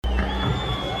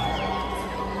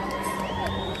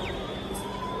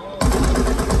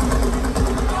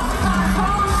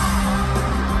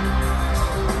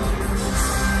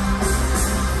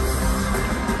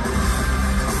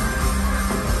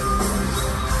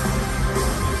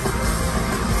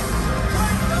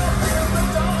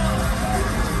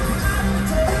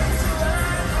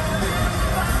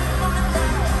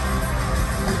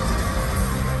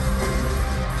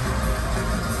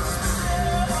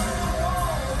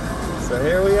So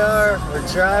here we are. We're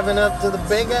driving up to the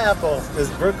Big Apple. Is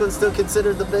Brooklyn still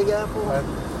considered the Big Apple?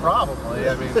 Probably.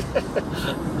 I mean,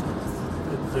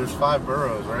 there's 5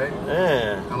 boroughs, right?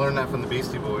 Yeah. I learned that from the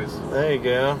Beastie Boys. There you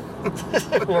go.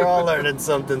 We're all learning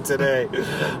something today.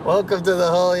 Welcome to the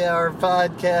Holy Hour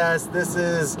podcast. This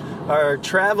is our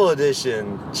travel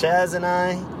edition. Chaz and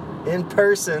I, in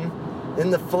person, in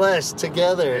the flesh,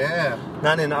 together. Yeah.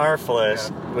 Not in our flesh.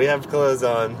 Yeah. We have clothes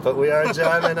on, but we are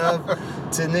driving up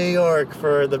to New York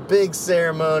for the big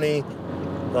ceremony,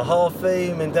 the Hall of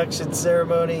Fame induction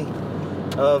ceremony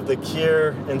of The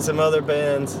Cure and some other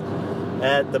bands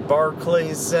at the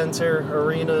Barclay Center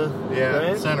Arena. Yeah,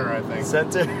 right? Center, I think.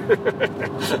 Center.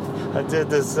 I did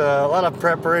this, a lot of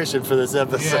preparation for this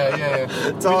episode. Yeah.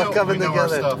 It's all coming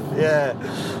together. Yeah.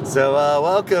 So,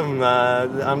 welcome.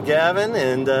 I'm Gavin,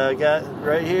 and got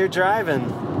right here driving.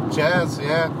 Chaz,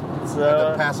 yeah. So, I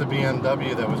had to pass a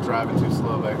BMW that was driving too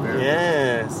slow back there.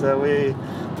 Yeah, so we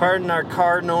pardon our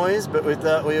car noise, but we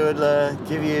thought we would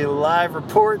give you live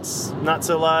reports, not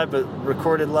so live, but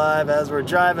recorded live as we're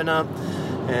driving up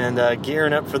and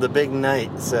gearing up for the big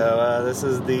night. So this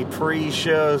is the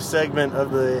pre-show segment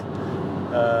of the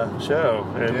show,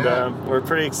 and we're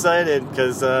pretty excited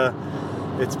because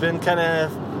it's been kind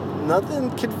of nothing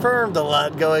confirmed a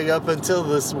lot going up until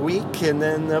this week, and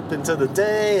then up until the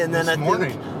day, and then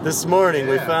this morning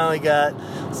we finally got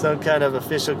some kind of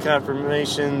official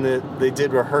confirmation that they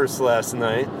did rehearse last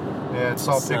night. Yeah, I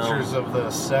saw pictures of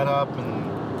the setup and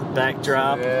the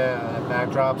backdrop.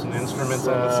 Backdrops and instruments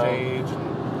on the stage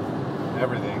and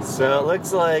everything. So it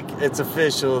looks like it's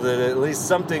official that at least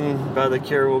something by The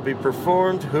Cure will be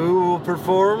performed. Who will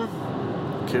perform?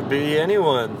 Could be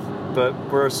anyone. But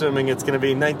we're assuming it's going to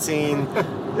be 2019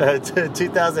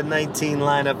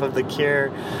 lineup of The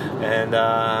Cure, and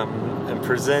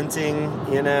presenting.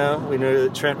 We know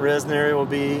that Trent Reznor will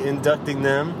be inducting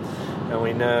them, and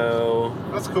we know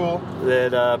that's cool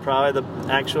that probably the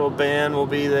actual band will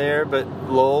be there, but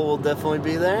Lowell will definitely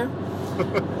be there.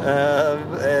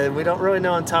 And we don't really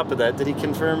know on top of that. Did he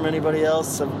confirm anybody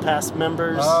else of past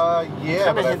members? Yeah,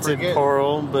 kind of hinted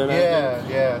Coral, but I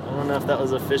don't know if that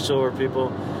was official or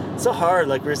people. It's so hard.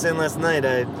 Like we were saying last night,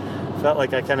 I felt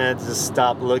like I kind of had to just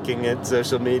stop looking at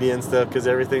social media and stuff because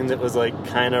everything that was like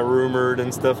kind of rumored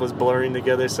and stuff was blurring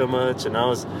together so much, and I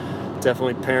was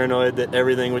definitely paranoid that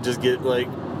everything would just get like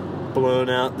blown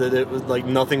out, that it was like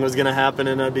nothing was going to happen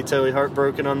and I'd be totally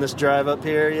heartbroken on this drive up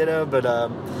here, but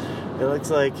it looks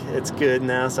like it's good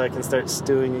now, so I can start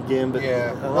stewing again. But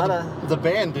the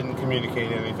band didn't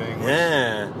communicate anything.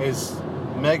 Yeah, is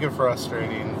mega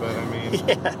frustrating, but I mean,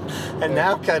 and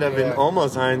now kind of in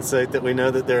almost hindsight that we know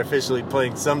that they're officially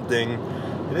playing something,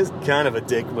 it is kind of a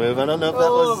dick move. I don't know if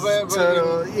that was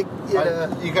total.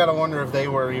 You gotta wonder if they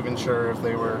were even sure if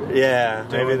they were. Yeah,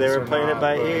 maybe they were playing it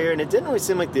by ear, and it didn't really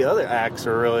seem like the other acts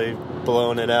were really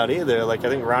blowing it out either. Like I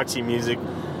think Roxy Music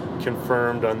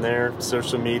confirmed on their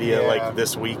social media like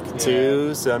this week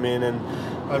too. So I mean,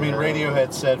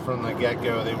 Radiohead said from the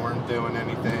get-go they weren't doing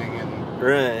anything, and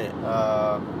right.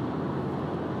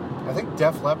 I think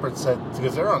Def Leppard said,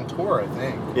 because they're on tour, I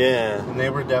think. Yeah. And they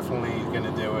were definitely going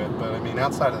to do it. But, I mean,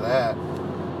 outside of that,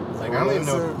 like, I don't even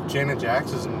know if Janet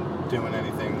Jackson's doing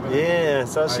anything. But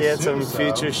so she had some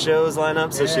future shows lined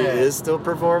up, so she is still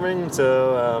performing.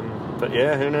 So, but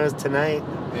yeah, who knows tonight?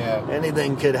 Yeah.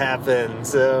 Anything could happen.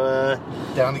 So,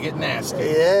 down to get nasty.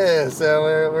 Yeah, so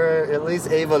we're at least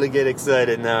able to get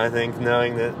excited now, I think,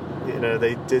 knowing that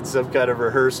they did some kind of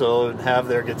rehearsal and have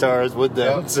their guitars with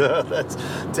them. Yep. So that's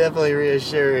definitely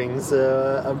reassuring.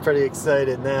 So I'm pretty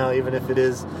excited now, even if it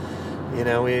is,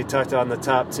 we talked on the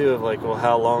top too of like, well,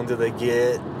 how long do they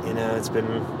get? It's been,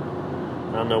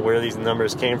 I don't know where these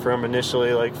numbers came from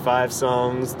initially, like 5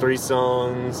 songs, 3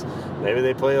 songs. Maybe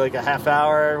they play like a half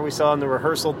hour. We saw in the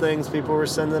rehearsal things people were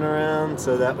sending around.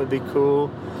 So that would be cool.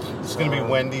 It's going to be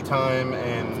Wendy time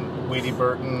and Weedy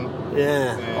Burton.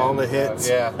 Yeah, and all the hits.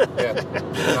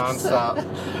 Non-stop.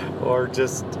 Or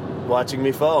just watching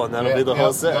me fall, and that'll be the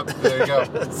whole set. Yep, there you go.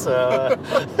 So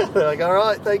they're like, all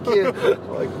right, thank you.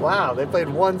 Like, wow, they played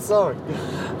one song.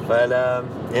 But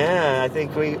I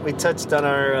think we touched on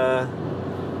our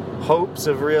hopes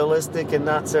of realistic and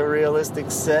not so realistic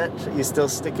set. You still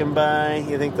sticking by?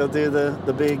 You think they'll do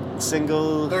the big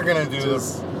single? They're going to do the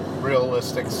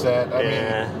realistic set. I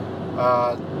mean,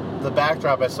 the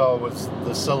backdrop I saw was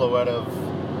the silhouette of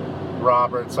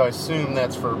Robert, so I assume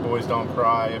that's for Boys Don't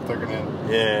Cry if they're gonna.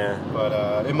 Yeah.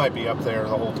 But it might be up there the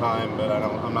whole time, but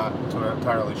I'm not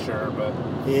entirely sure. But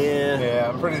yeah,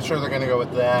 I'm pretty sure they're gonna go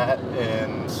with that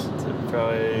and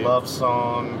probably Love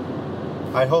Song.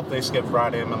 I hope they skip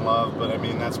Friday I'm in Love, but I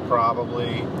mean that's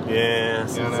probably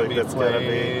seems like that's played. gotta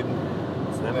be.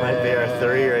 That might be our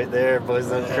 3 right there. Boys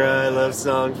Don't Cry, Love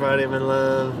Song, Friday I'm in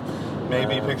Love.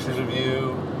 Maybe Pictures of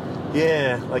You.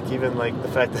 Yeah, like even like the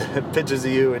fact that Pictures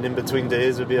of You and In Between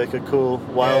Days would be like a cool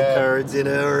wild cards, you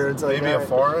know, or it's like maybe a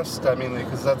Forest. I mean,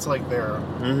 because that's like their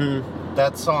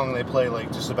that song they play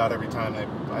like just about every time they.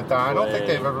 I don't think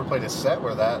they've ever played a set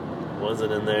where that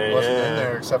wasn't in there. Wasn't in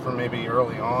there except for maybe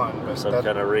early on, but some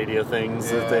kind of radio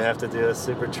things that they have to do is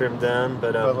super trimmed down.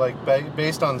 But like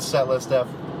based on Setlist F,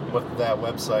 with that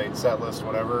website, Setlist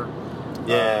whatever.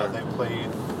 They played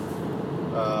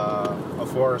A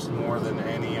Forest more than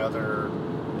any other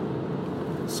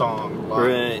song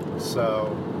live. Right.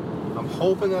 So I'm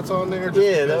hoping that's on there.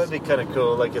 That would be kind of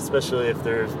cool. Like especially if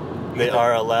they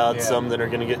are allowed some that are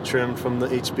going to get trimmed from the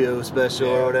HBO special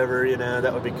or whatever. You know,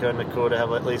 that would be kind of cool to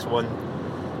have at least one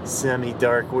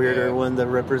semi-dark, weirder one to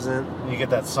represent. You get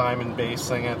that Simon bass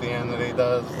thing at the end that he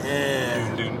does.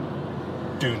 Yeah. Doon doon,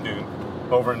 doon doon,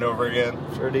 over and over again.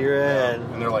 Pretty rad.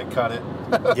 And they're like, cut it.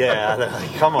 Yeah, they're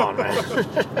like, come on, man. You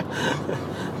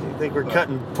think we're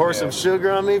pour some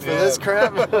sugar on me for this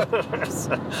crap? But I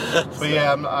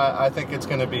think it's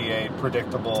going to be a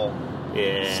predictable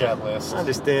set list.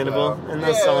 Understandable. And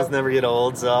those songs never get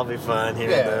old, so I'll be fine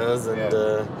hearing those. And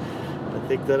I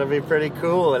think that'll be pretty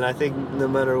cool. And I think no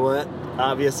matter what,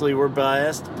 obviously we're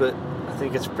biased, but I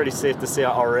think it's pretty safe to say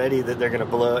already that they're going to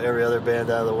blow every other band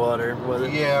out of the water.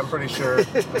 Yeah, I'm pretty sure.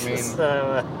 I mean,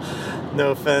 so,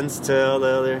 no offense to all the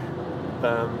other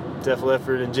Def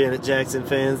Leppard and Janet Jackson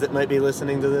fans that might be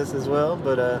listening to this as well,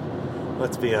 but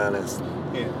let's be honest.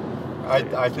 Yeah,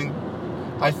 I think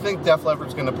Def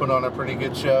Leppard's going to put on a pretty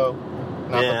good show.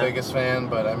 Not the biggest fan,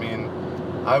 but I mean,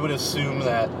 I would assume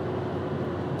that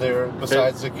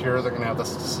besides The Cure, they're going to have the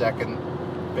second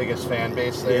biggest fan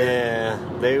base there. Yeah,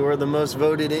 they were the most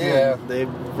voted in. Yeah. They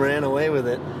ran away with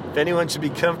it. If anyone should be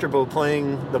comfortable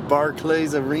playing the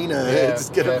Barclays Arena, it's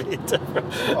going to be different.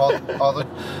 all the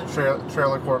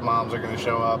trailer court moms are going to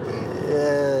show up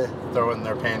and throw in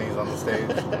their panties on the stage.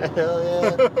 Hell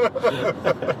yeah.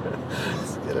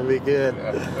 It's going to be good.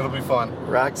 Yeah, it'll be fun.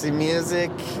 Roxy Music,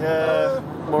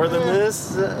 more than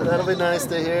this. That'll be nice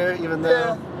to hear, even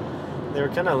though they were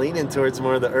kind of leaning towards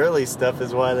more of the early stuff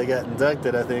is why they got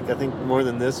inducted, I think. I think More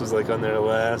Than This was like on their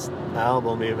last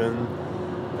album even.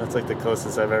 That's like the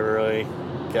closest I've ever really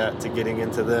got to getting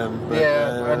into them. But,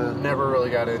 I never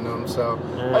really got into them, so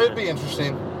it'd be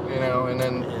interesting, you know. And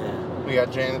then we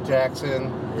got Janet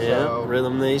Jackson. Yeah,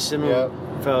 Rhythm Nation. We'll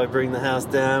probably bring the house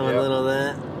down with a little of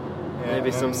that. Yeah,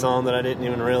 maybe some song that I didn't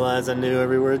even realize I knew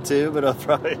every word to, but I'll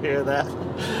probably hear that.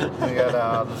 We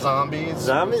got the Zombies.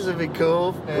 Zombies would be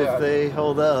cool if they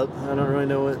hold up. I don't really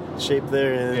know what shape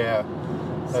they're in. Yeah,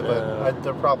 so, but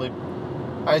they're probably...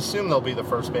 I assume they'll be the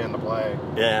first band to play.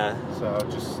 Yeah. So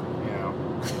just, you know,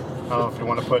 I don't know if you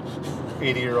want to put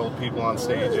 80-year-old people on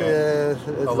stage at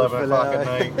 11 o'clock at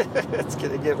night. It's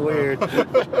going to get weird.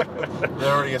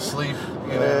 They're already asleep,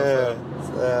 you know.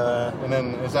 And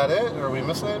then, is that it? Are we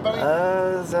missing anybody?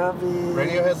 Zombies.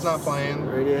 Radiohead's not playing.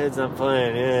 Radiohead's not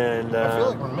playing, And I feel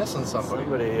like we're missing somebody.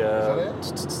 Is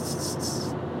that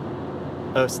it?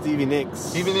 Oh, Stevie Nicks.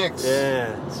 Stevie Nicks.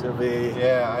 Yeah, she'll be...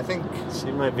 Yeah, I think...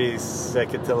 She might be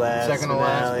second to last. Second to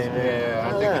last. Yeah,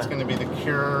 I think it's going to be The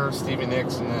Cure, Stevie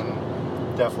Nicks, and then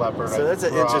Def Leppard. So that's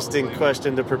an interesting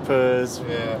question to propose.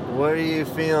 Yeah. What are you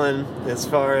feeling as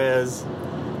far as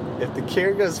if The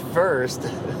Cure goes first?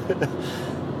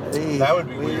 That would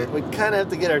be weird. We kind of have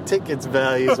to get our tickets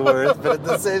values worth, but at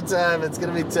the same time, it's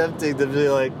going to be tempting to be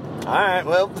like, all right,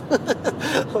 well,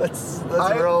 let's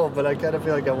roll. But I kind of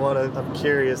feel like I'm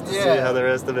curious to see how the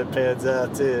rest of it pans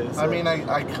out too. So. I mean,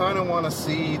 I kind of want to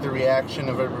see the reaction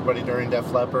of everybody during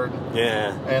Def Leppard.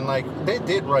 Yeah. And like they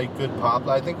did write good pop.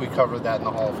 I think we covered that in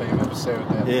the Hall of Fame episode.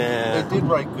 They did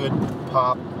write good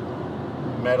pop,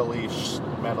 metalish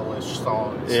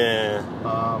songs. Yeah.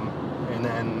 And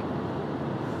then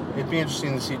it'd be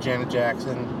interesting to see Janet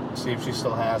Jackson, see if she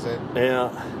still has it.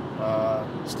 Yeah.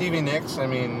 Stevie Nicks, I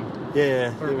mean,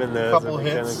 even those a couple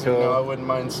hits, cool. You know, I wouldn't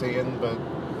mind seeing, but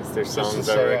their songs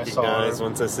I recognize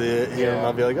once I see it.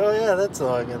 I'll be like, oh yeah, that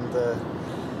song, and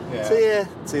so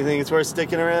you think it's worth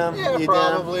sticking around? Yeah,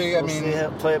 probably. I mean,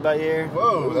 play it by ear.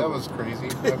 Whoa, that was crazy.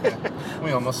 Okay,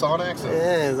 we almost saw an accident.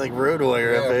 Yeah, it's like Road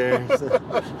Warrior up there. So,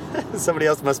 somebody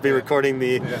else must be recording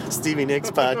the Stevie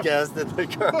Nicks podcast in the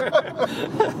car.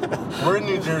 We're in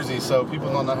New Jersey, so people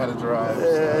don't know how to drive.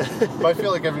 So. But I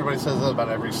feel like everybody says that about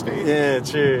every state. Yeah,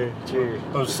 true.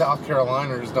 Those South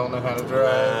Caroliners don't know how to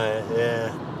drive.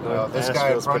 This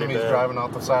guy in front of me is driving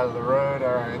off the side of the road.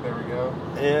 All right, there we go.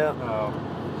 Yeah.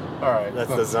 All right. That's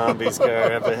the Zombies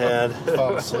car up ahead.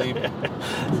 Fall asleep.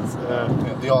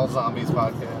 The All Zombies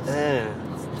podcast. Yeah.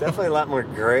 Definitely a lot more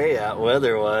gray out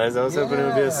weather-wise. I was hoping it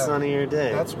would be a sunnier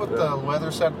day. That's what the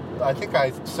weather said. I think I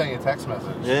sent you a text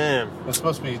message. Yeah. It's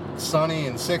supposed to be sunny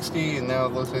and 60, and now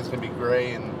it looks like it's going to be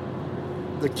gray and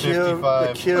the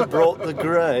 55. cure brought the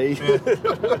gray. So,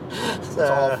 it's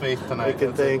all faith tonight. We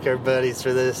can thank our buddies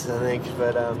for this, I think.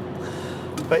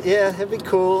 But yeah, it'd be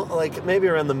cool. Like, maybe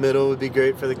around the middle would be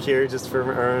great for the Cure, just for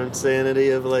our own sanity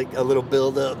of, like, a little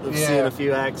build-up of seeing a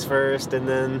few acts first, and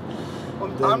then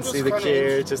see the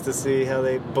Cure, just to see how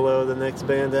they blow the next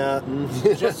band out.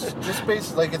 just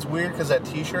basically, like, it's weird because that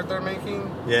T-shirt they're making,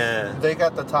 they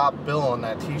got the top bill on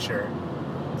that T-shirt.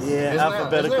 Yeah,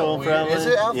 alphabetical, probably. Is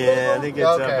it alphabetical? Yeah, I think it's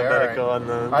alphabetical on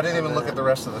the... I didn't even look at the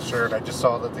rest of the shirt. I just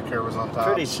saw that the Cure was on top.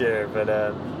 Pretty sure, but...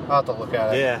 I'll have to look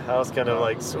at it. Yeah, I was kind of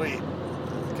like, sweet.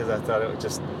 Because I thought it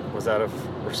just was out of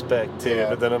respect, too.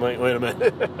 But then I'm like, wait a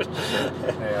minute.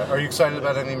 Are you excited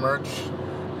about any merch?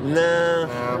 No,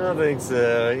 I don't think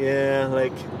so. Yeah,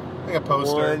 like... I think a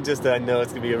poster. One, just I know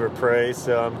it's going to be overpriced,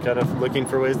 so I'm kind of looking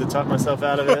for ways to talk myself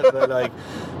out of it. But, like,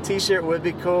 T-shirt would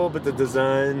be cool, but the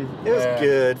design, it was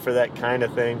good for that kind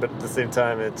of thing. But at the same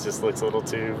time, it just looks a little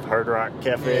too Hard Rock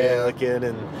Cafe looking,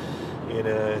 and, you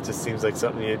know, it just seems like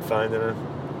something you'd find in a,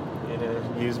 you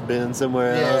know, used bin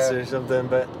somewhere else or something.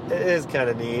 But it is kind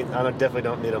of neat. I definitely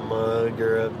don't need a mug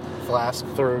or a flask,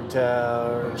 throw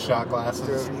towel, or shot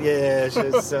glasses.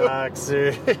 Just socks.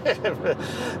 Or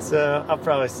so I'll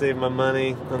probably save my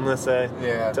money unless I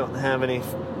don't have any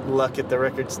luck at the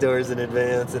record stores in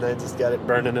advance, and I just got it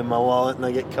burning in my wallet, and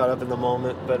I get caught up in the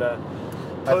moment. But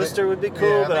poster would be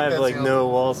cool, but I have like no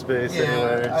wall space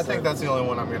anywhere. I think that's the only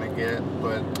one I'm gonna get,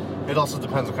 but it also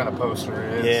depends what kind of poster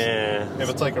it is. Yeah. If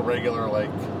it's like a regular,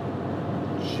 like,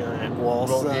 giant wall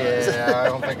size. Yeah, I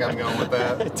don't think I'm going with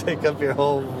that. Take up your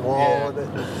whole wall with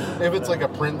it. If it's like a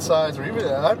print size, or even,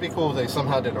 that'd be cool if they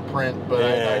somehow did a print, but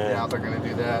I doubt they're going to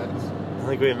do that. I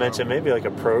think we had mentioned maybe like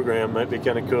a program might be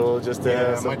kind of cool just to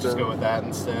have something. I might just go with that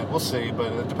instead. We'll see,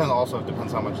 but it depends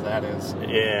how much that is.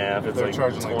 Yeah, if it's they're like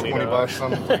charging like $20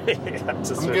 something.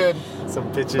 Just I'm good.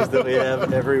 Some pictures that we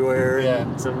have everywhere,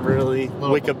 and some really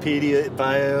Wikipedia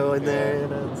bio in there. You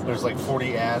know, there's like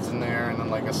 40 ads in there, and then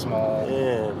like a small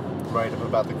write-up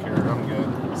about the Cure. I'm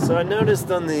good. So I noticed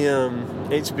on the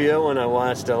HBO one I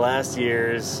watched last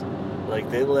year's, like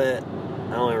they let...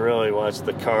 I only really watched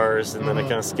the Cars, and then I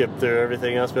kind of skipped through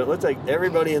everything else. But it looked like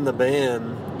everybody in the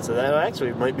band, so that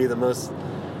actually might be the most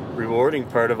rewarding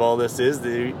part of all this, is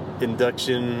the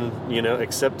induction, you know,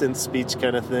 acceptance speech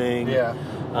kind of thing. Yeah.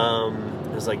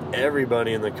 It was like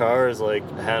everybody in the Cars, like,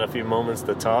 had a few moments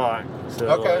to talk.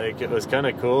 So, like, it was kind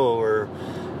of cool where,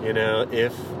 you know,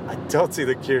 if... I don't see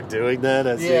the Cure doing that.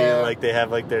 I see, like, they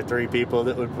have, like, their three people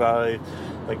that would probably...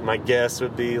 Like, my guess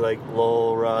would be, like,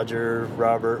 Lowell, Roger,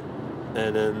 Robert...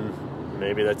 And then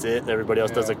maybe that's it. Everybody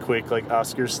else does a quick, like,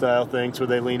 Oscar-style things where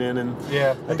they lean in. And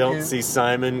I don't see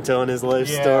Simon telling his life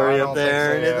story up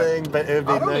there or anything. But it would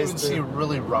be nice. I don't even see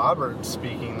really Robert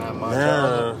speaking that much.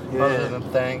 Other than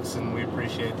thanks and we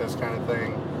appreciate this kind of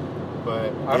thing.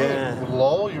 But I don't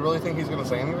Lowell, you really think he's going to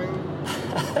say anything?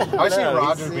 I see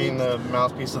Roger being the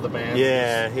mouthpiece of the band.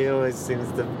 Yeah, he always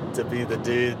seems to be the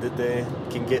dude that they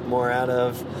can get more out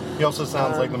of. He also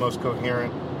sounds like the most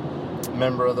coherent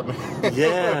member of the band.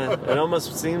 It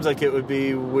almost seems like it would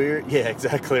be weird. Yeah,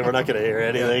 exactly. We're not going to hear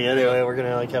anything anyway. We're going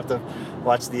to like have to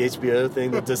watch the HBO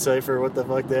thing to decipher what the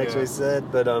fuck they actually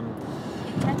said. But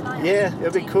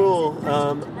it'd be cool.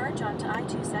 Merge onto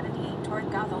I-278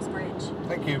 toward Gothel's Bridge.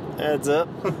 Thank you. Adds up.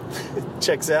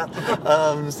 Checks out.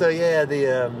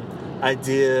 The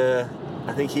idea.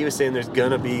 I think he was saying there's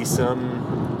gonna be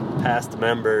some past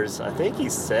members. I think he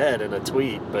said in a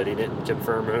tweet, but he didn't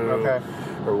confirm who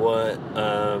or what.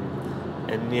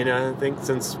 And, you know, I think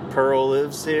since Pearl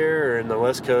lives here or in the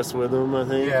West Coast with him, I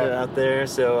think, out there.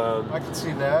 So, I can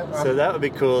see that. So that would be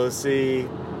cool to see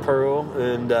Pearl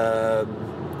and,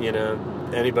 you know,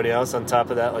 anybody else on top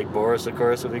of that. Like Boris, of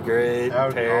course, would be great. That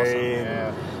would Perry, be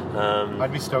awesome,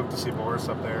 I'd be stoked to see Boris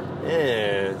up there.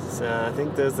 Yeah, so I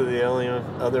think those are the only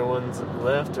other ones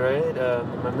left, right?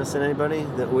 Am I missing anybody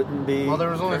that wouldn't be? Well, there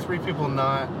was only 3 people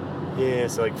not. Yeah,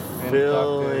 so like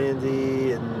Phil,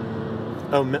 Andy,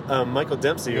 and Michael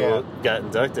Dempsey got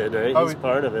inducted, right? He's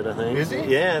part of it, I think. Is he?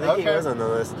 Yeah, I think he was on the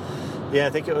list. Yeah, I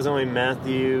think it was only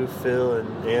Matthew, Phil,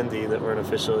 and Andy that weren't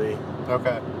officially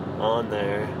on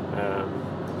there.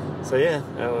 So yeah,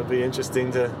 that would be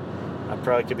interesting to... I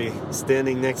probably could be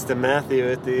standing next to Matthew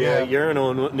at the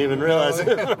urinal and wouldn't even realize it.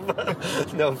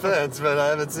 No offense, but I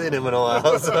haven't seen him in a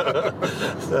while.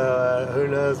 So who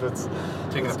knows what's...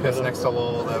 Taking a piss next to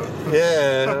Lowell, though.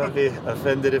 Yeah, I'd be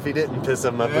offended if he didn't piss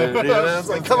him up. You know? It's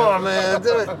like, come on, man,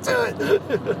 do it.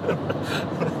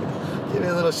 Give me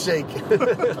a little shake.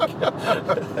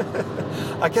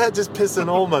 I can't just piss on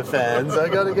all my fans. I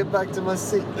got to get back to my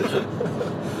seat.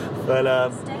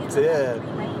 But so yeah,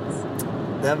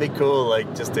 that'd be cool.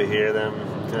 Like just to hear them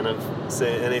kind of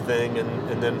say anything,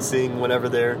 and then seeing whatever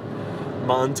their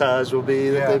montage will be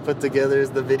that they put together as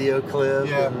the video clip.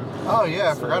 Yeah. And, Oh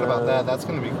yeah, I forgot about that. That's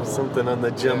gonna be cool. Something on the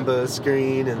jumbo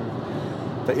screen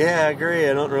But yeah, I agree.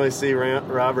 I don't really see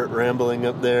Robert rambling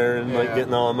up there and like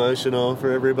getting all emotional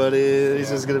for everybody. He's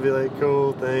just gonna be like,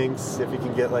 "Cool, thanks." If you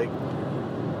can get like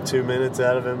 2 minutes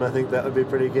out of him, I think that would be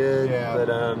pretty good. Yeah. But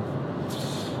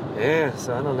yeah.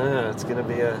 So I don't know. It's gonna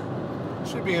be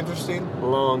should be interesting.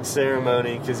 Long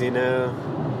ceremony because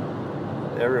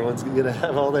everyone's gonna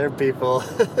have all their people.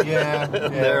 Yeah.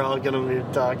 They're all gonna be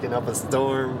talking up a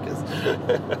storm because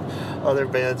other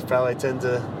bands probably tend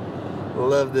to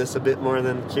love this a bit more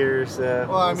than Cure. So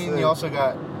well, I mean, you also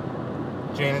got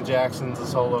Janet Jackson's a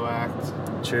solo act.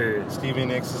 True. Stevie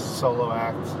Nicks is a solo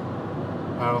act.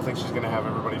 I don't think she's going to have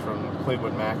everybody from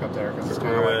Fleetwood Mac up there because it's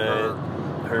kind of like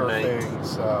her night. thing.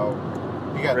 So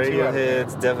you got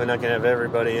Radiohead's definitely not going to have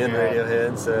everybody in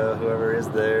Radiohead. So whoever is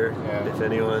there, if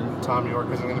anyone. Tom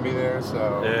York isn't going to be there,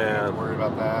 so don't worry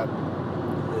about that.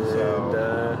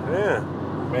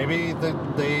 And maybe the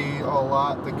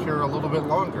Cure a little bit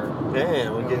longer. Yeah,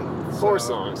 we'll get 4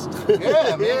 songs.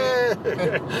 Yeah, man.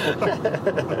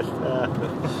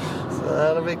 So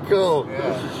that'll be cool.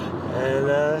 Yeah.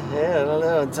 And I don't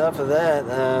know. On top of that,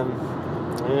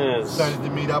 excited to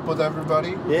meet up with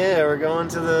everybody. Yeah, we're going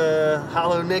to the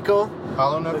Hollow Nickel.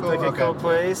 Looks like a cool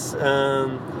place.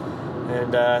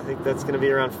 And I think that's going to be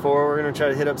around 4. We're going to try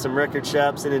to hit up some record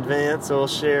shops in advance, so we'll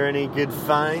share any good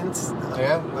finds.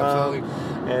 Yeah, absolutely.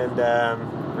 And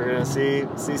we're going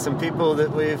to see some people that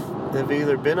have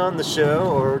either been on the show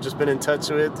or just been in touch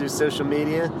with through social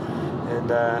media. And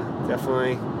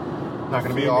definitely... Not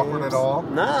going to be awkward at all?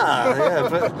 Nah,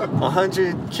 put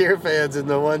 100 Cure fans in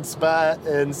the one spot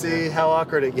and see how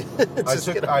awkward it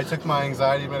gets. I took my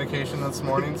anxiety medication this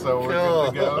morning, so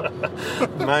we're good to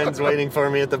go. Mine's waiting for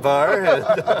me at the bar. And,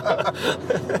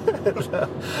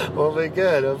 we'll be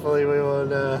good. Hopefully we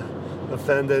won't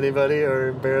offend anybody or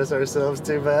embarrass ourselves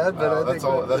too bad. But I think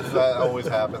that always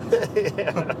happens.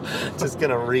 Just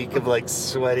going to reek of like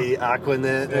sweaty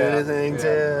Aquanet and anything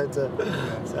too.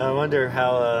 So I wonder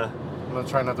how... I'm going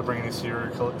to try not to bring any serial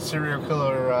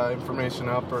killer information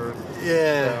up or...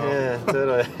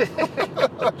 totally.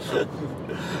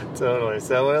 Totally.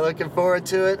 So we're looking forward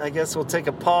to it. I guess we'll take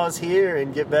a pause here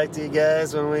and get back to you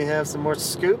guys when we have some more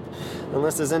scoop.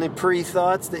 Unless there's any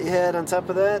pre-thoughts that you had on top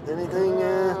of that. Anything?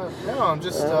 No, I'm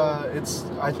just...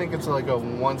 I think it's like a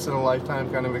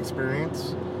once-in-a-lifetime kind of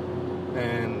experience.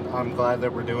 And I'm glad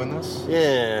that we're doing this.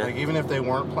 Yeah. Like, even if they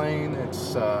weren't playing,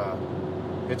 it's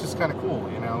just kind of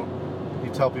cool, you know? You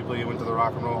tell people you went to the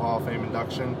Rock and Roll Hall of Fame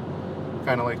induction,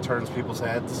 kind of like turns people's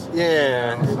heads.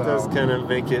 Yeah, it does kind of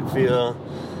make it feel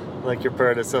like you're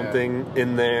part of something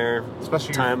in their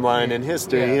timeline in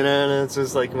history, you know, and it's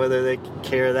just like whether they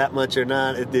care that much or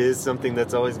not, it is something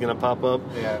that's always going to pop up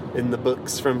in the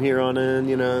books from here on in,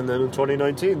 you know, and then in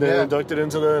 2019 they inducted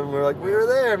into them, and we're like, we were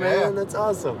there, man, that's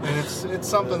awesome. And it's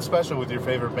something special with your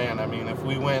favorite band. I mean, if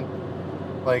we went,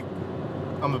 like,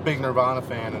 I'm a big Nirvana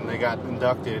fan, and they got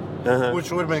inducted,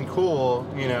 which would have been cool,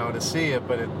 you know, to see it,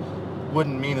 but it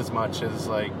wouldn't mean as much as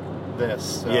like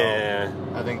this. So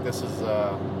I think this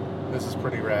is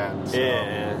pretty rad. So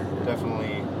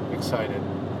definitely excited.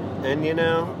 And you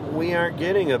know, we aren't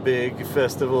getting a big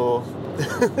festival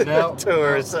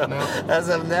tour, as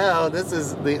of now, this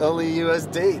is the only U.S.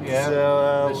 date.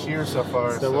 This year so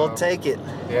far. So we'll take it.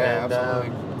 Yeah, and,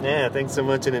 absolutely. Thanks so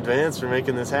much in advance for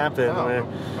making this happen.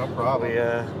 No problem.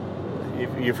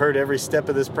 You've heard every step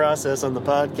of this process on the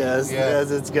podcast as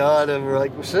it's gone, and we're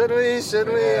like, should we?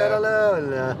 I don't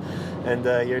know. And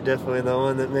you're definitely the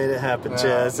one that made it happen,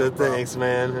 Chaz. So thanks,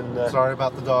 man. And sorry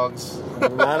about the dogs.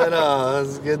 Not at all. It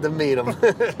was good to meet them.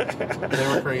 They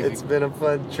were crazy. It's been a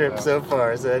fun trip so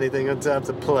far. So anything on top's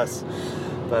a plus.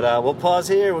 But we'll pause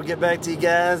here. We'll get back to you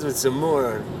guys with some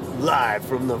more live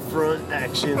from the front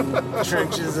action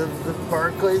trenches of the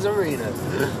Barclays Arena.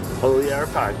 Holy Hour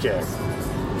Podcast.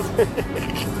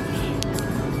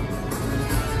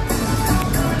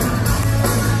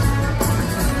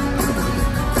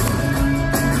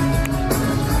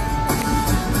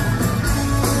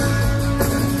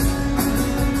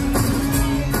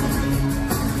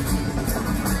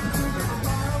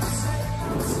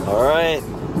 All right,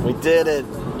 we did it.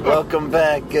 Welcome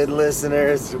back, good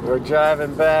listeners. We're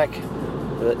driving back.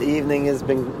 The evening has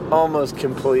been almost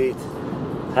complete.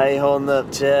 How you holding up,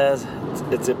 Chaz?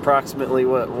 It's approximately,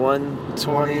 what,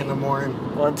 1:20 in the morning.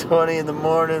 1:20 in the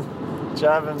morning.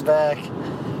 driving back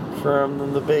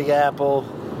from the Big Apple,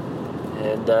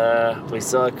 and we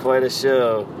saw quite a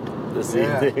show this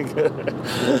evening.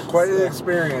 Quite an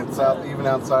experience, even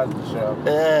outside of the show.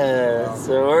 Yeah,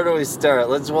 so where do we start?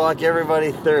 Let's walk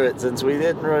everybody through it, since we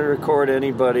didn't really record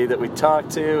anybody that we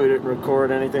talked to. We didn't record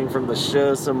anything from the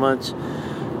show so much,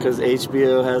 because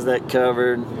HBO has that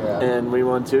covered, and we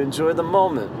want to enjoy the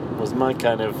moment, was my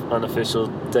kind of unofficial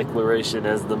declaration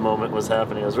as the moment was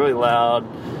happening. It was really loud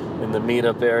in the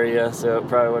meetup area, so it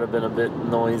probably would have been a bit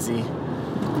noisy.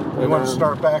 We want to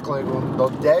start back like the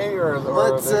day or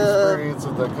the experience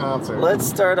of the concert? Let's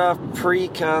start off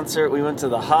pre-concert. We went to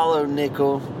the Hollow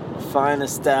Nickel, a fine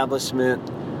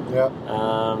establishment. Yep.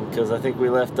 Because I think we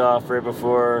left off right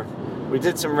before. We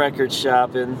did some record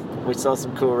shopping. We saw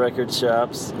some cool record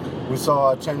shops. We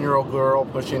saw a 10-year-old girl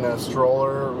pushing a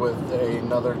stroller with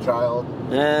another child on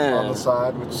the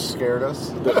side, which scared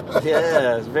us.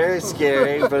 Yeah, it's very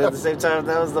scary, but at the same time,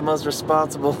 that was the most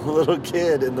responsible little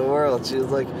kid in the world. She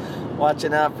was like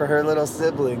watching out for her little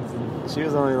siblings. And she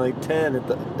was only like 10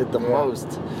 at the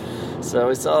most. So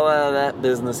we saw a lot of that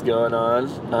business going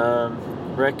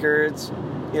on. Records,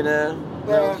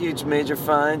 no huge major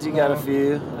finds. You got a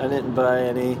few. I didn't buy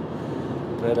any.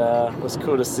 But it was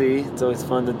cool to see. It's always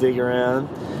fun to dig around.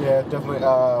 Yeah, definitely.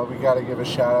 We got to give a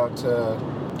shout out to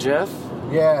Jeff.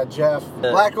 Yeah, Jeff.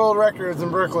 Black Gold Records in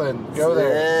Brooklyn. Go there.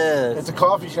 Yes. It's a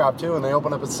coffee shop too, and they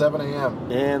open up at 7 a.m.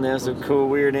 Yeah, and there's some cool,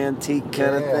 weird antique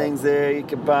kind of things there you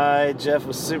could buy. Jeff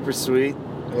was super sweet.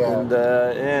 Yeah.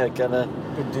 And kind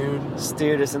of good dude.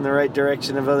 Steered us in the right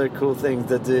direction of other cool things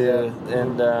to do. Yeah.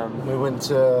 And we went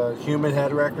to Human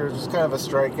Head Records. It was kind of a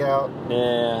strikeout.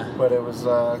 Yeah. But it was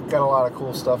got a lot of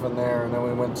cool stuff in there. And then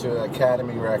we went to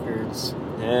Academy Records.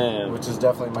 Yeah. Which is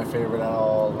definitely my favorite out of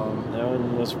all of them. That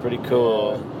one was pretty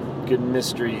cool. Yeah. Good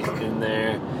mystery in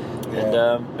there.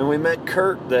 Yeah. And we met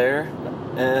Kurt there.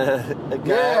 A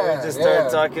guy. We just started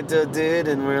talking to a dude,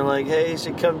 and we were like, hey, you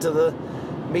should come to the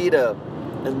meetup.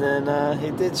 And then he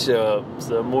did show up.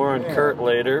 So more on Kurt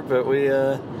later, but we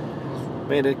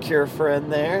made a cure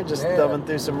friend there, just thumbing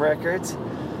through some records.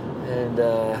 And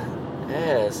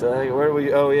so where did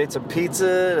we? Oh, we ate some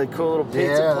pizza at a cool little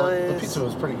pizza place. The pizza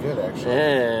was pretty good, actually.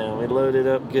 Yeah, we loaded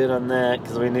up good on that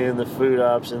because we knew the food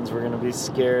options were going to be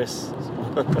scarce.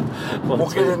 We'll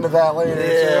get into that later.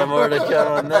 Yeah, more to come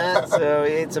on that. So we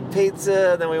ate some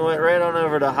pizza, then we went right on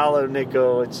over to Hollow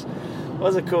Nickel, which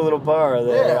was a cool little bar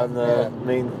there on the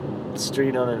main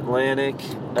street on Atlantic.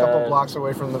 A couple blocks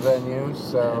away from the venue,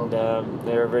 so. And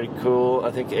they were very cool. I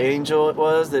think Angel it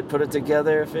was that put it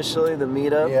together officially, the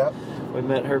meetup. Yep. We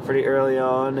met her pretty early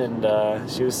on, and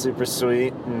she was super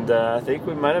sweet. And I think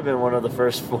we might have been one of the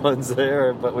first ones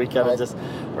there, but we kind of just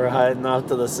were hiding off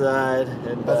to the side.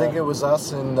 And I think it was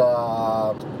us and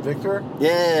Victor.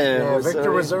 Yeah,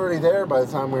 Victor was already there by the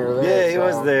time we were there. Yeah, he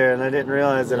was there, and I didn't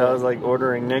realize that I was like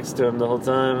ordering next to him the whole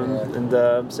time. Yeah.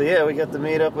 And so we got to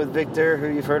meet up with Victor, who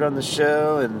you've heard on the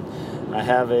show, and I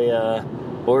have a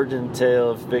origin tale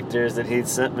of Victor's that he'd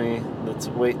sent me that's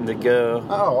waiting to go.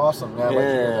 Oh, awesome!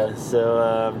 Yeah,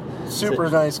 so super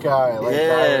nice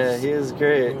guy. He was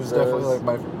great. He was definitely like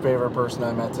my favorite person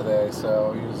I met today.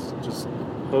 So he was just.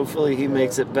 Hopefully he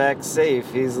makes it back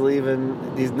safe. He's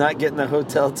leaving. He's not getting a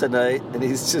hotel tonight, and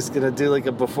he's just going to do like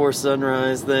a before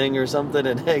sunrise thing or something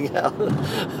and hang out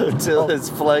until his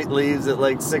flight leaves at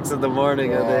like 6 a.m, I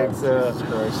think.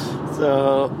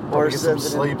 So or get some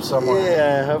sleep somewhere.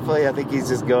 Yeah, hopefully. I think he's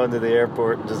just going to the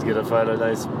airport and just going to find a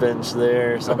nice bench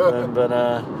there or something.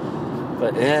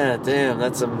 But yeah, damn,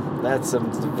 that's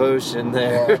some devotion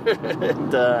there.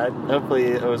 And hopefully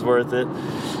it was worth it.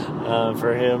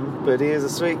 For him, but he is a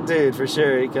sweet dude for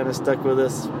sure. He kind of stuck with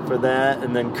us for that,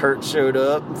 and then Kurt showed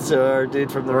up, so our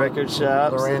dude from the record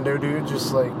shop, the rando dude,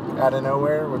 just like out of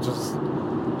nowhere, which is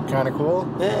kind of cool.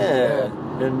 Yeah.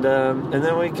 And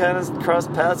then we kind of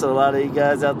crossed paths with a lot of you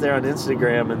guys out there on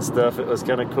Instagram and stuff. It was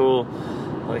kind of cool.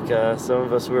 Like some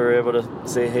of us we were able to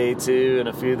say hey to, and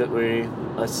a few that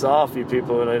I saw a few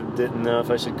people, and I didn't know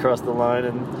if I should cross the line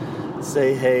and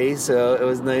say hey, so it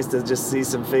was nice to just see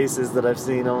some faces that I've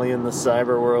seen only in the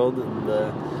cyber world.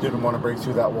 And didn't want to break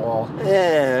through that wall.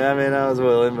 Yeah, I mean, I was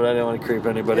willing, but I didn't want to creep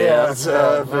anybody out.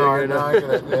 So I figured. I get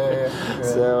it.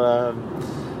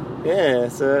 Yeah.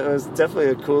 So it was definitely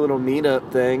a cool little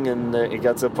meetup thing, and it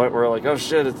got to the point where we're like, oh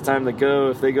shit, it's time to go.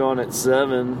 If they go on at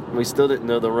 7, we still didn't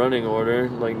know the running order.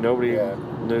 Like nobody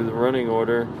knew the running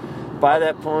order. By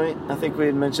that point, I think we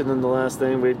had mentioned in the last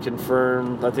thing, we had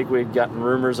confirmed, I think we had gotten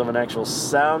rumors of an actual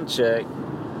sound check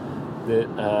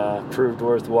that proved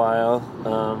worthwhile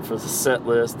for the set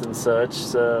list and such.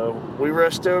 So we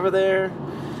rushed over there.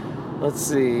 Let's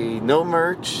see, no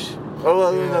merch.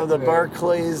 The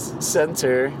Barclays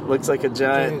Center looks like a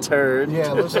giant turd.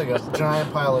 Yeah, it looks like a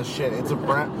giant pile of shit. It's a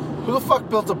brown. Who the fuck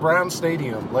built a brown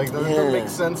stadium? Like, that doesn't make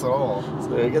sense at all. So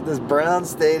we got this brown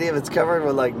stadium. It's covered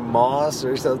with like moss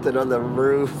or something on the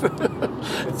roof.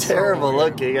 It's terrible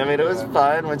looking. I mean, it was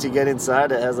fine once you get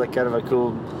inside. It has like kind of a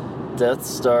cool Death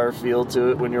Star feel to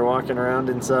it. When you're walking around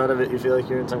inside of it, you feel like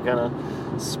you're in some kind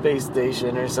of space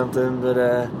station or something.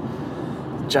 But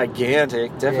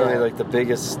gigantic. Definitely like the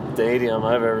biggest stadium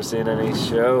I've ever seen any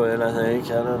show in, I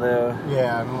think. I don't know.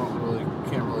 Yeah,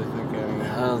 can't really think of any.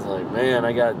 I was like, man,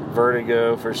 I got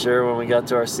vertigo for sure when we got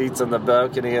to our seats on the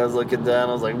balcony. I was looking down,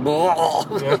 I was like, but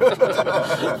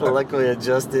luckily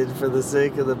adjusted for the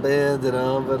sake of the band and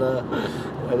all, but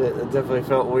it definitely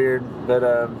felt weird. But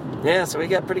so we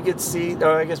got pretty good seat.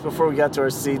 Oh, I guess before we got to our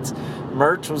seats,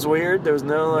 merch was weird. There was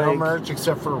no merch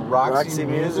except for Roxy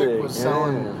Music was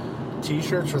selling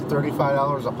T-shirts for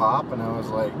 $35 a pop, and I was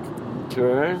like,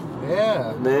 sure.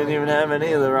 Yeah. They didn't even have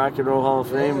any of the Rock and Roll Hall of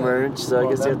Fame merch, so I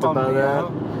guess you have to buy that.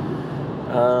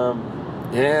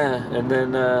 And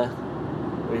then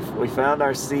we found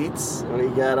our seats. We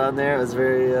got on there. It was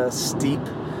very steep,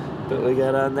 but we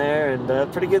got on there, and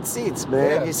pretty good seats,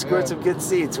 man. You scored some good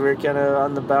seats. We were kind of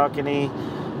on the balcony.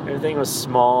 Everything was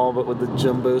small, but with the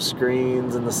jumbo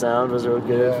screens, and the sound was real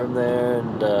good from there.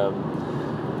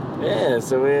 And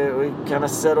so we kind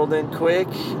of settled in quick.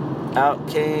 Out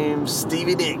came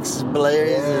Stevie Nicks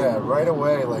blazing. Yeah, right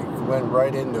away, went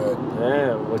right into it.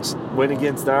 Yeah, which went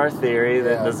against our theory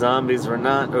that the Zombies were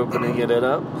not opening it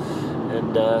up.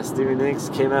 And Stevie Nicks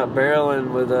came out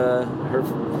barreling with her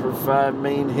 5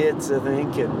 main hits, I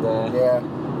think. And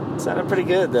it sounded pretty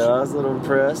good, though. I was a little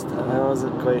impressed. I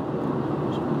wasn't quite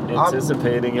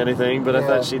anticipating anything, but I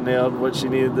thought she nailed what she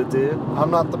needed to do.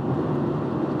 I'm not the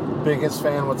biggest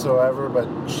fan whatsoever, but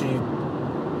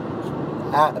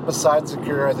besides The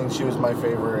Cure, I think she was my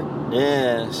favorite.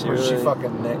 Yeah, she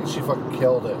fucking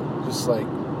killed it. Just like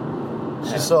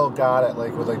she so got it,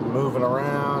 with moving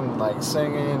around, and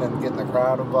singing and getting the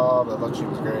crowd involved. I thought she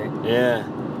was great. Yeah,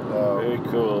 very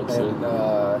cool. And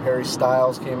Harry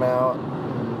Styles came out.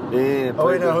 Yeah. Oh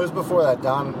wait, no, who was before that?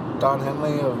 Don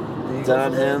Henley of the Eagles.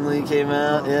 Don Henley came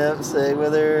out. Sang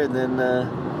with her, and then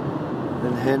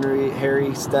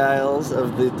Harry Styles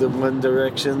of the One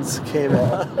Directions came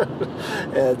out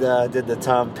and did the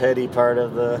Tom Petty part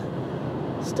of the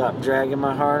 "Stop Dragging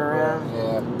My Heart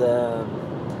Around."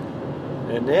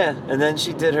 And then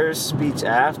she did her speech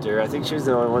after. I think she was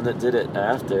the only one that did it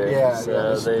after.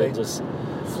 They just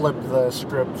flipped the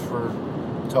script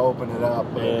to open it up.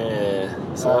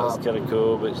 So that was kind of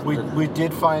cool. But we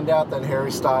did find out that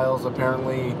Harry Styles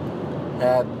apparently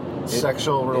had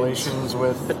sexual relations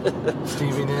with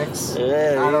Stevie Nicks.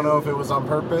 I don't know if it was on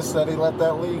purpose that he let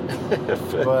that leak,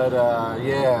 but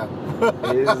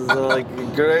he's a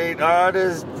great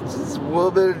artist,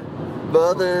 woman,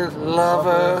 mother,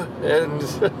 lover, and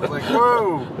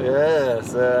whoa,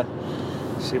 so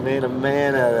she made a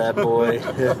man out of that boy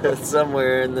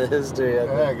somewhere in the history.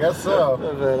 I guess so.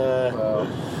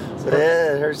 But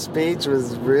her speech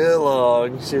was real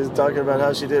long. She was talking about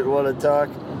how she didn't want to talk.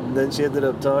 And then she ended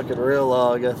up talking real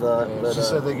long, I thought. Yeah, she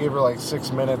said they gave her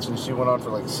 6 minutes, and she went on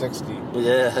for 60.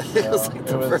 Yeah, it was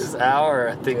the first hour,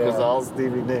 I think, was all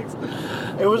Stevie Nicks.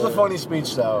 It was a funny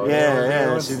speech, though.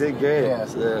 She did great. Yeah,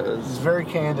 she was very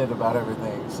candid about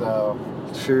everything. So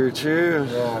True.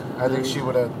 Yeah, I think she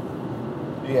would have.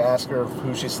 You ask her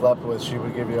who she slept with, she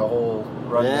would give you a whole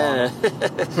rundown.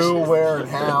 Who, where, and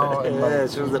how. And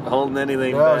she wasn't holding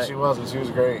anything back. No, she wasn't. She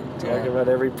was great. Talking about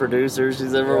every producer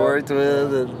she's ever worked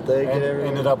with and thanking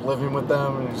everyone. Ended up living with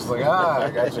them, and she's like,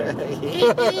 I got you.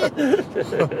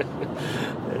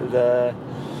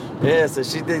 And, so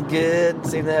she did good.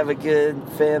 Seemed to have a good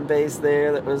fan base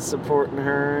there that was supporting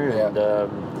her. And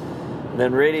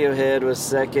then Radiohead was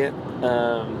second.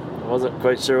 Wasn't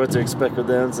quite sure what to expect with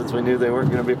them since we knew they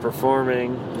weren't going to be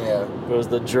performing. Yeah. It was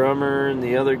the drummer and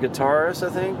the other guitarist, I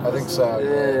think. I think so.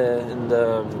 Yeah. And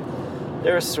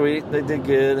they were sweet. They did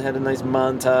good. Had a nice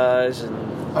montage. And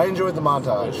I enjoyed the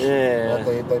montage. Yeah.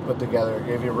 That they put together. It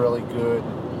gave you a really good.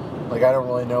 I don't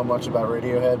really know much about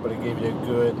Radiohead, but it gave you a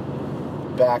good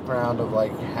background of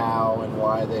how and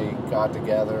why they got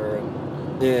together, and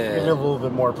gave you a little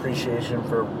bit more appreciation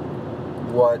for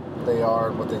what they are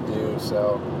and what they do.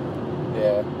 So.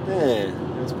 Yeah, it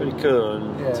was pretty cool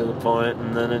and to the point,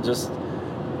 and then it just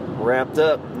wrapped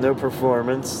up. No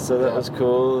performance, so that was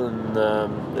cool, and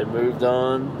they moved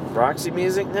on. Roxy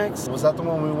Music next. Was that the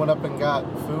one we went up and got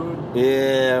food?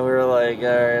 Yeah, we were like, all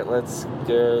right, let's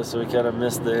go. So we kind of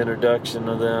missed the introduction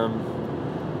of them,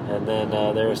 And then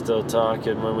they were still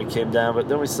talking when we came down, but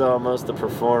then we saw most of the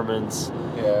performance.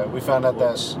 Yeah, we found out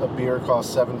that a beer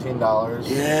cost $17.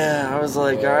 Yeah, I was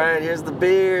like, all right, here's the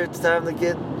beer. It's time to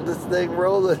get this thing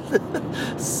rolling.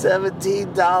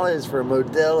 $17 for a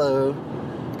Modelo,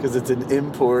 because it's an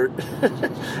import.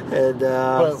 And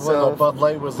but so Bud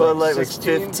Light was Bud like Light was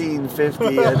 $16?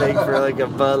 $15.50, I think, for like a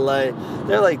Bud Light.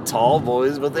 They're like tall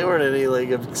boys, but they weren't any like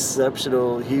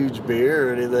exceptional huge beer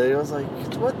or anything. I was like,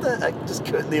 what the? I just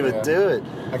couldn't even do it.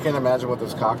 I can't imagine what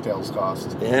those cocktails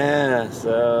cost. Yeah,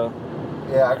 so.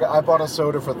 Yeah, I bought a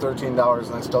soda for $13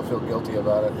 and I still feel guilty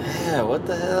about it. Yeah, what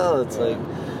the hell? It's like,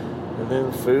 and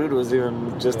then food was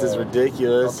even just as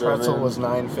ridiculous. A pretzel was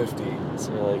 $9.50.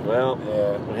 So we're like, well,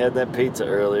 we had that pizza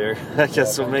earlier. I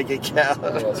guess we'll make it count.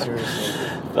 Yeah, seriously.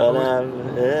 But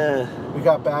we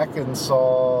got back and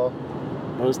saw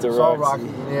most of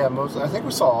Rocky. Yeah, I think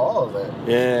we saw all of it.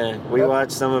 Yeah, we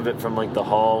watched some of it from like the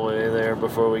hallway there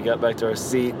before we got back to our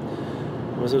seat.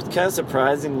 It was kind of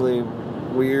surprisingly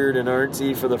weird and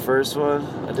artsy for the first one.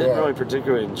 I didn't really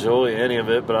particularly enjoy any of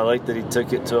it, but I liked that he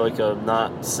took it to like a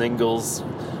not singles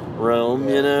realm,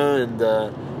 you know, and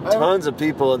tons of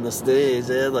people on the stage.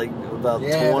 They had like about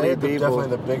 20 people. Definitely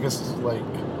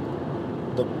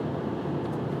the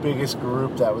biggest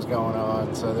group that was going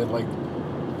on. So they had like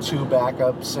 2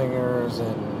 backup singers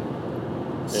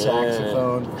and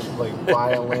saxophone, like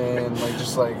violin, like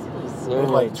just like there were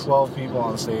like 12 people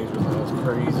on stage with him. It was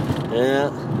crazy. Yeah.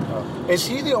 Is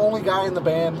he the only guy in the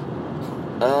band?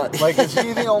 Like, is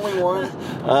he the only one?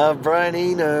 Brian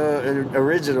Eno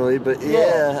originally, but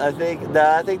I think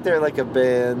they're like a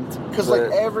band. Because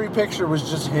like every picture was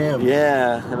just him.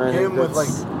 Yeah, and I him with like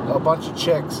a bunch of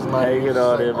chicks and like hanging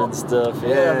on him and stuff.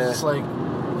 Yeah, it was just like,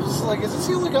 is this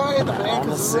the only guy in the band?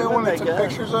 Because it's the only one they took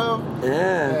pictures of.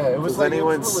 Yeah, it was like then he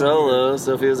went really solo. Weird.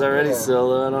 So if he was already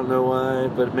solo, I don't know why,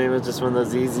 but maybe it was just one of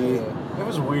those easy. It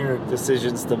was weird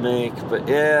decisions to make, but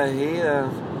yeah, he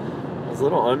was a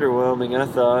little underwhelming. I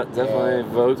thought definitely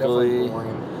vocally,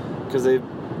 because they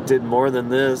did more than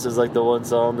this. It's like the one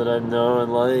song that I know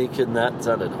and like, and that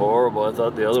sounded horrible. I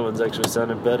thought the other ones actually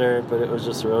sounded better, but it was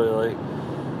just really like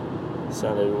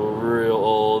sounded real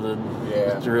old and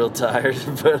real tired.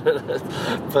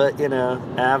 but you know,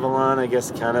 Avalon, I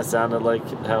guess, kind of sounded like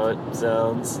how it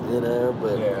sounds, you know,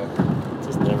 but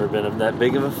just never been that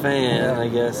big of a fan, I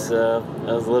guess. I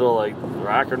was a little like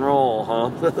rock and roll,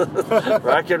 huh?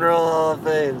 Rock and Roll Hall of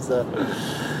Fame, so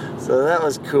that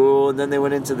was cool. And then they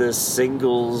went into this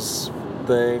singles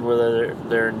thing where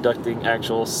they're inducting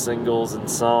actual singles and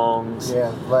songs.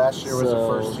 Yeah, last year was the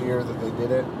first year that they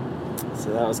did it.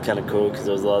 So that was kind of cool because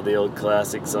there was a lot of the old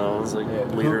classic songs like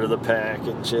Leader of the Pack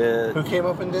and shit. Who came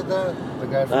up and did that? The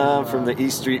guy from the E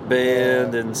Street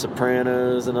Band and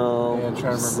Sopranos and all. Yeah, I'm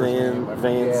trying to remember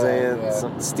Van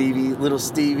Zandt, Stevie, little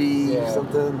Stevie or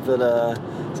something. But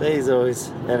so he's always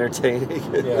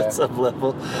entertaining at some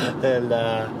level. And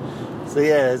so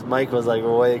his mic was like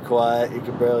way quiet. You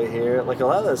could barely hear it. Like a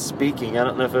lot of the speaking, I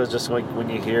don't know if it was just like when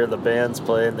you hear the bands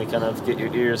play and they kind of get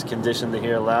your ears conditioned to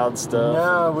hear loud stuff.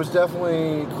 No, it was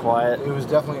definitely quiet. It was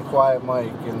definitely a quiet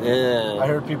mic. And I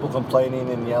heard people complaining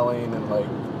and yelling and like,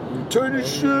 turn your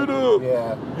shit up.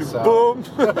 Yeah. You bum.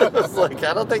 It's like,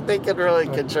 I don't think they can really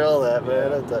control that,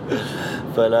 man.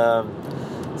 But,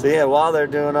 so while they're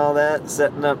doing all that,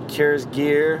 setting up Cure's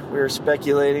gear, we were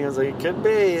speculating. I was like, it could be.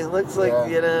 It looks like,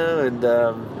 you know, and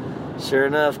sure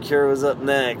enough, Cure was up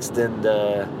next. And,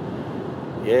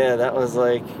 that was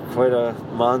like quite a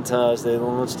montage they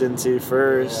launched into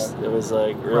first. It was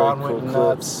like really cool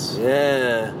clips.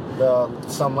 Yeah.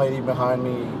 Some lady behind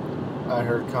me, I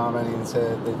heard commenting and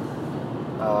said that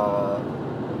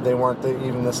they weren't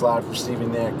even this loud for Stevie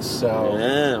Nicks. So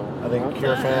I think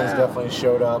Cure fans definitely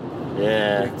showed up.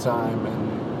 Big time.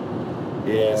 And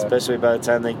especially by the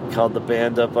time they called the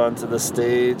band up onto the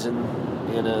stage, and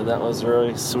you know that was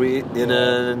really sweet, you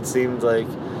know, and it seemed like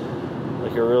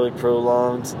a really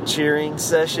prolonged cheering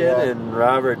session, and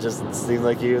Robert just seemed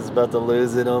like he was about to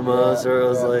lose it almost, or it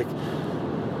was like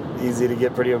easy to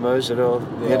get pretty emotional.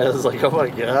 You know, it was like, oh my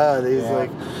god, he's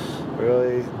like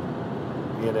really,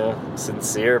 you know,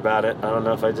 sincere about it. I don't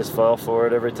know if I just fall for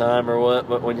it every time or what,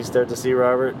 but when you start to see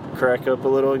Robert crack up a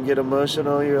little and get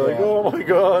emotional, you're like, oh my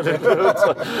god. I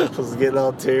was getting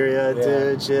all teary-eyed too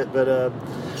and shit, but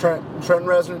Trent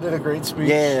Reznor did a great speech.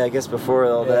 Yeah, I guess before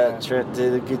all that, Trent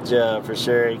did a good job for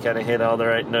sure. He kind of hit all the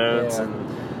right notes and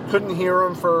couldn't hear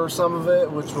him for some of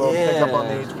it, which we'll pick up on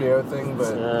the HBO thing,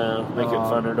 but make it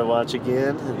funner to watch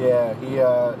again. He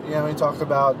talked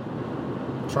about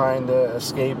trying to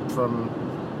escape from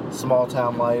small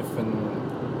town life, and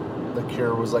The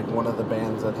Cure was like one of the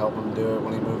bands that helped him do it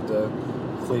when he moved to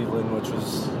Cleveland, which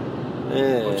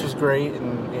was great,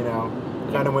 and you know,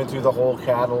 kind of went through the whole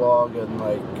catalog and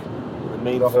like the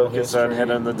main focus on Head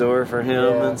on the Door for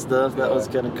him and stuff. That was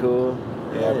kind of cool.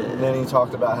 Yeah, and then he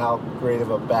talked about how great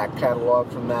of a back catalog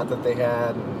from that they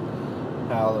had, and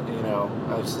how, you know,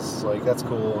 I was just like, that's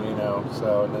cool, you know.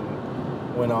 So, and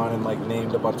then went on and like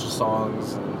named a bunch of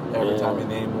songs, and every time he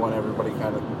named one, everybody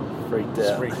kind of freaked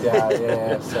out.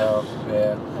 So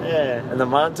and the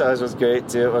montage was great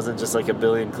too. It wasn't just like a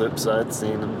billion clips I'd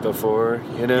seen before,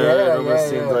 you know. It almost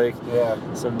seemed like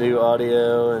some new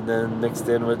audio, and then mixed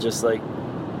in with just like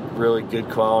really good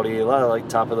quality, a lot of like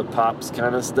Top of the Pops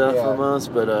kind of stuff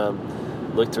almost, but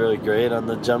looked really great on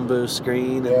the jumbo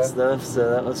screen and stuff,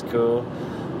 so that was cool.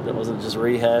 That wasn't just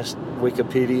rehashed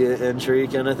Wikipedia entry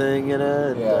kind of thing, you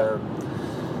know. And,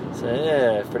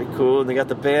 so pretty cool. And they got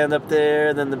the band up there,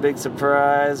 and then the big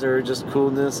surprise or just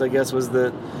coolness, I guess, was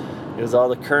that it was all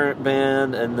the current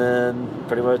band, and then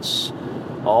pretty much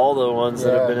all the ones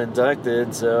that have been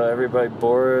inducted. So everybody,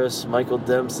 Boris, Michael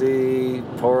Dempsey,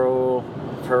 Pearl.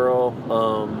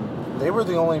 They were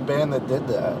the only band that did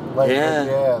that.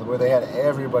 Where they had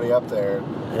everybody up there.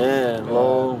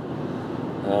 Lowell.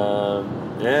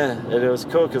 And it was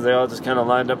cool because they all just kind of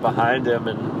lined up behind him,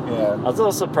 and I was a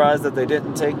little surprised that they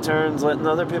didn't take turns letting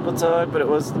other people talk, but it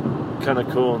was kind of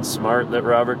cool and smart that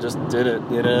Robert just did it,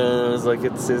 you know. It was like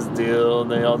it's his deal,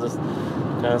 and they all just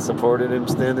kind of supported him,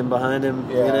 standing behind him,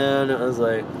 you know. And it was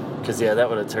like, because that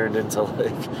would have turned into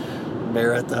like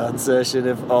marathon session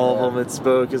if all of them had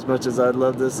spoke as much as I'd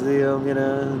love to see them, you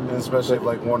know. And especially if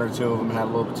like one or two of them had a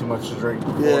little bit too much to drink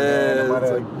before. It's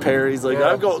like Perry's like,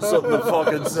 I've got something to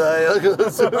fucking say.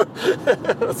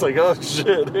 It's like, oh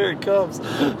shit, here it comes.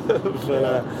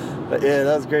 But that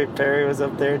was great. Perry was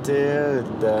up there too,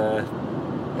 and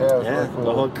it was really cool.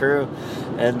 The whole crew,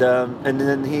 and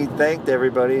then he thanked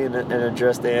everybody and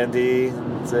addressed Andy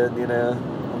and said, you know,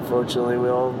 unfortunately we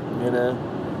all, you know,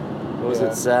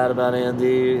 wasn't sad about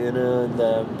Andy, you know, and,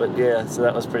 but so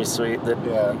that was pretty sweet that he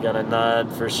got a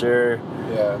nod for sure.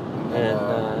 I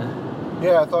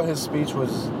thought his speech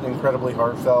was incredibly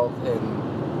heartfelt and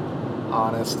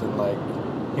honest, and like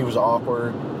he was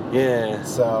awkward.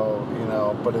 So, you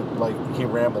know, but it like he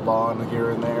rambled on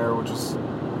here and there, which is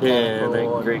cool.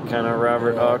 That great kind of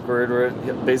Robert awkward, where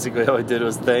basically all he did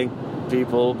was thank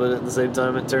people, but at the same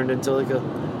time it turned into like a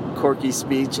quirky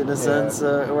speech in a sense.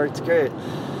 It worked great.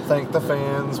 Thank the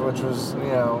fans, which was, you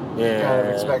know, kind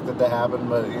of expected to happen,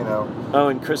 but, you know. Oh,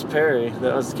 and Chris Perry,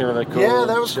 that was kind of a cool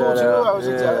that was cool too. out. I was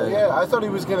I thought he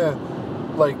was gonna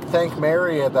like thank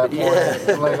Mary at that point.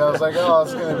 And, like, I was like, oh,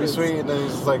 it's gonna be sweet, and then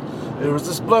he's like, there was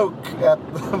this bloke at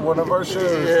one of our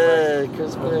shows.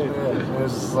 Chris Perry. It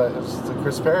was just like, it was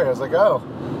Chris Perry. I was like, oh.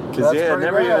 Because it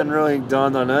never even really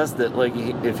dawned on us that like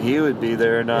if he would be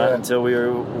there or not until we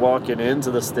were walking into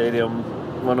the stadium.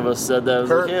 One of us said that. I was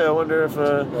like, I wonder if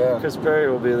Chris Perry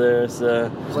will be there. So I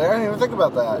was like, I didn't even think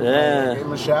about that. I gave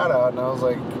him a shout out, and I was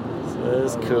like, so that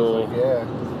was cool. Like, I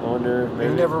wonder.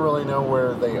 Maybe. You never really know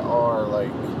where they are,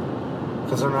 like,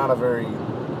 because they're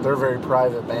a very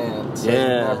private band. So you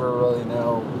never really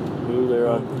know who they're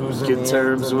on who's good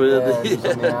terms with. Who's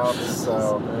in the outs.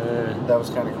 So that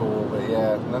was kind of cool. But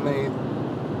and then they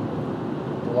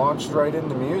launched right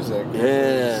into music.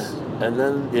 And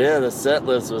then, the set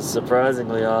list was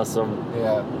surprisingly awesome.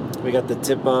 We got the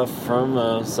tip-off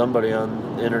from somebody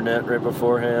on the internet right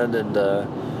beforehand, and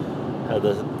had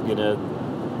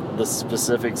the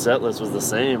specific set list was the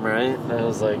same, right? And I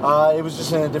was like... it was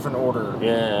just in a different order.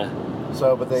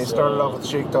 So, but they started off with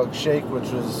Shake Dog Shake,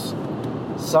 which was...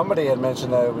 Somebody had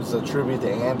mentioned that it was a tribute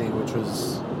to Andy, which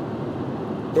was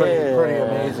pretty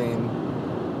amazing.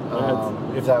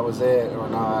 If that was it or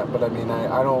not. But, I mean,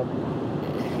 I don't...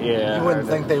 you wouldn't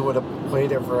think they would have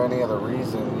played it for any other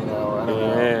reason, you know. I don't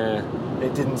know.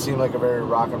 It didn't seem like a very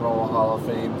rock and roll Hall of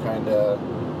Fame kind of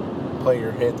play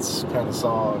your hits kind of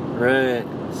song. Right.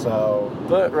 So.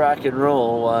 But rock and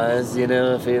roll wise, you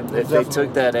know, if they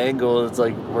took that angle, it's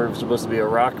like we're supposed to be a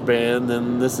rock band,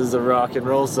 then this is a rock and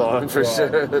roll song for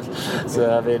sure.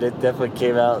 So I mean, it definitely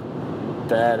came out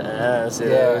badass. You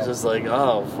know? It was just like,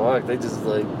 oh fuck, they just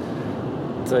like.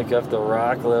 Took up the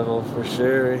rock level for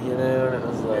sure, you know, and it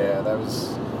was like... that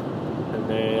was... And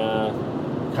they,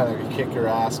 kind of a kick your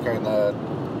ass kind of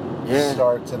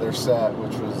start to their set,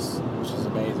 which was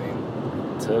amazing.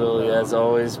 Totally, as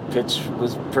always, pitch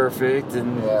was perfect,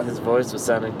 and his voice was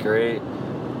sounding great.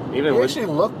 Even he actually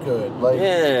looked good, like...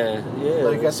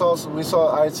 Like,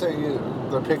 I'd say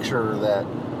the picture that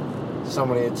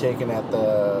somebody had taken at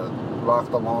the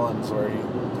Rock the Lawns, where he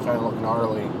kind of looked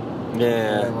gnarly.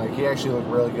 And like he actually looked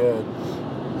really good.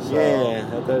 So.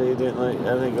 I thought he didn't like.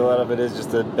 I think a lot of it is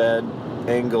just a bad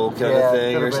angle kind of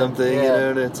thing or been, something, you know,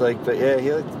 and it's like, but yeah,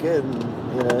 he looked good, and,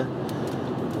 you know,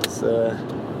 it's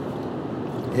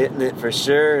hitting it for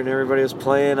sure, and everybody was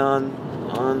playing on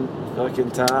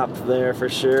fucking top there for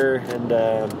sure, and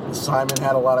Simon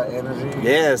had a lot of energy.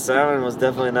 Yeah, Simon was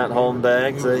definitely not holding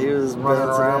back, so he was running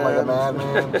around like a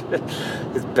madman.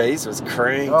 His bass was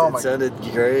cranked. It sounded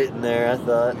great in there, I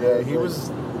thought. Yeah,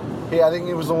 I think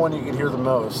he was the one you could hear the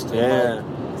most. Yeah,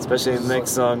 especially in the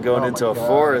next song going into a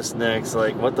forest next.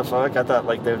 Like, what the fuck? I thought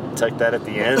like they'd take that at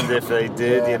the end if they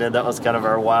did. You know, that was kind of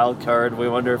our wild card. We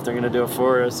wonder if they're going to do a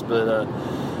forest, but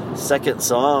second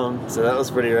song, so that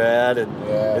was pretty rad, and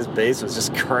his bass was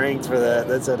just cranked for that.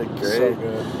 That sounded great. So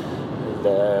good.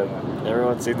 And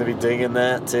everyone seemed to be digging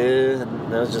that too,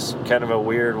 and that was just kind of a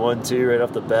weird 1-2 right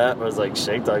off the bat. It was like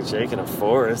Shake Dog Shake in a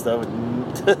forest. That would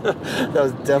that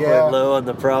was definitely low on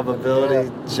the probability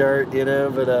chart, you know.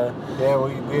 But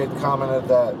we had commented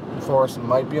that Forest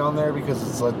might be on there because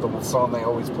it's like the song they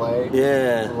always play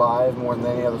live more than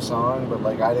any other song, but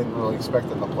like I didn't really expect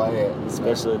them to play it,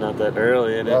 especially not that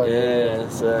early in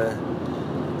it. So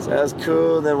that was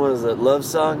cool. Then what was it, Love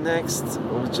Song next,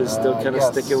 which is still kind of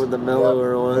sticking with the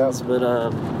mellower ones, but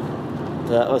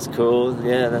that was cool.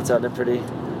 That sounded pretty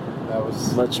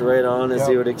much right on as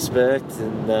you would expect,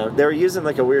 and they were using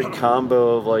like a weird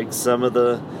combo of like some of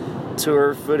the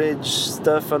tour footage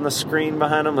stuff on the screen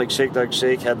behind them. Like Shake Dog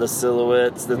Shake had the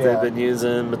silhouettes that they've been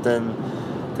using, but then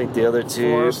I think the other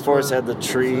two, Forest had the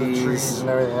trees and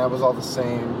everything. That was all the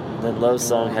same. And then Love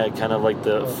Song had kind of like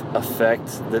the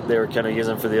effect that they were kind of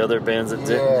using for the other bands that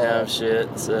didn't have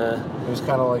shit. So it was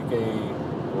kind of like a,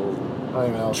 I don't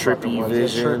even know, trippy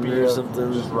vision or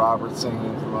something. Just Robert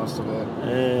singing for most of it.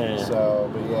 Yeah. So,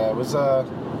 but yeah, it was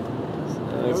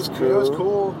cool. It was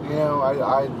cool. You know,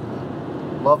 I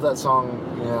love that song.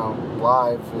 You know,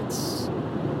 live. It's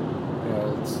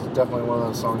definitely one of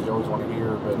those songs you always want to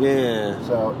hear. But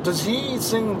So, does he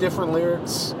sing different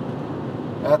lyrics?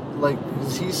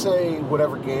 Does he say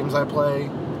whatever games I play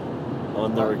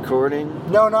on the recording?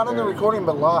 No, not on the recording,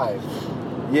 but live.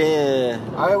 Yeah,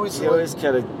 he always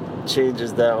kind of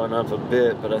changes that one up a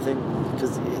bit, but I think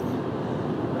because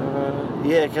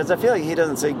I feel like he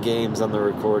doesn't say games on the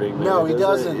recording. No, he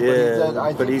doesn't.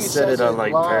 But he said it on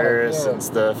like live, Paris and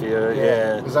stuff.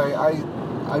 Because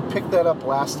I picked that up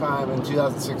last time in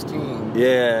 2016.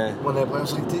 Yeah. When they played, I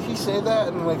was like, did he say that?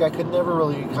 And like I could never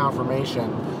really get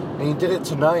confirmation. And he did it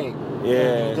tonight. Yeah.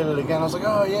 And he did it again. I was like,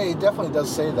 oh yeah, he definitely does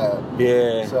say that.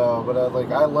 Yeah. So, but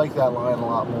I like that line a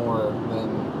lot more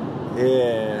than.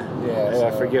 Yeah. So.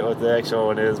 I forget what the actual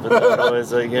one is, but that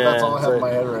always like that's all I have in my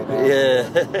head right now. Yeah.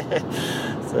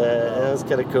 So that was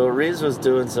kind of cool. Reeves was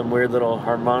doing some weird little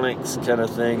harmonics kind of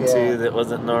thing too that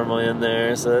wasn't normally in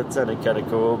there, so that sounded kind of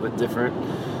cool but different.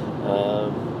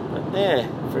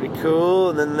 Pretty cool.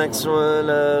 And then the next one,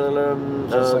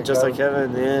 Just Like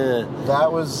Heaven. Yeah.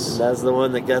 That's the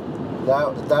one that got.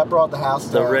 That brought the house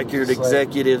down. The record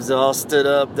executives all stood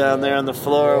up down there on the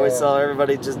floor. We saw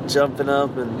everybody just jumping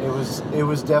up, and it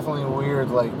was definitely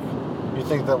weird. Like, you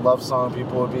think that Love Song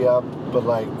people would be up, but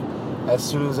like as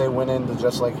soon as they went into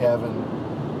Just Like Heaven,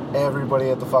 everybody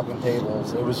at the fucking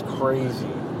tables. It was crazy.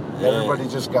 Everybody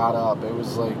just got up. It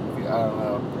was like, I don't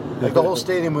know. Like the whole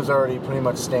stadium was already pretty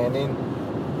much standing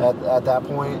at that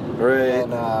point. Right.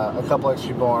 And a couple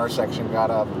extra people in our section got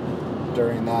up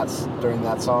during that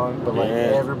song, but like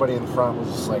everybody in front was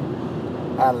just like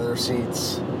out of their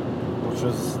seats, which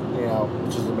was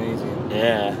amazing.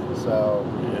 Yeah. So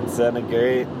it sounded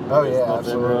great. Oh There's nothing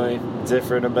absolutely. really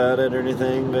different about it or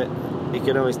anything, but you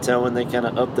can always tell when they kind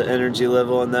of up the energy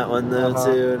level on that one though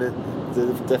too, and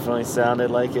it definitely sounded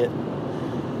like it.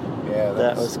 Yeah,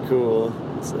 that was cool.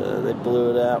 So they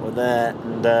blew it out with that,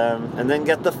 and then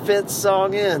got the 5th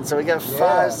song in. So we got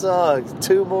 5 songs,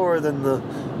 2 more than the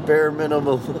bare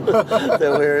minimum that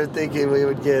we were thinking we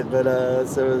would get. But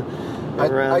so I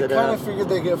kind of figured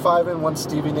they'd get 5 in once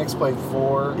Stevie Nicks played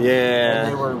 4. Yeah,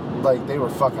 and they were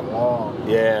fucking long.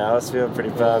 Yeah, I was feeling pretty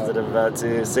positive about it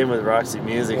too. Same with Roxy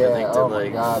Music. I think did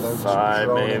like 5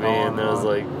 maybe, and there was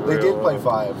like they did play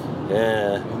 5.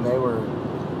 Yeah, and they were.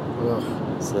 Ugh.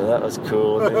 So that was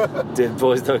cool. They did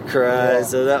Boys Don't Cry.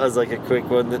 So that was like a quick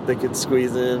one that they could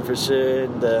squeeze in for sure.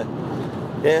 And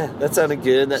that sounded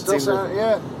good. That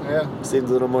seemed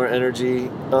a little more energy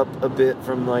up a bit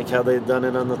from like how they'd done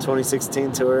it on the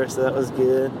 2016 tour. So that was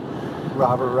good.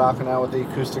 Robert rocking out with the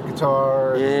acoustic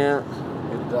guitar. Yeah.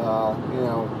 And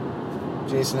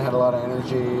Jason had a lot of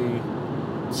energy.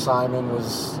 Simon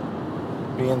was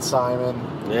being Simon.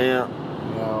 Yeah.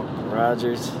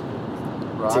 Rogers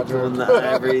Roger. tickling the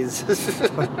ivories.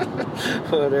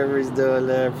 Whatever he's doing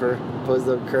there for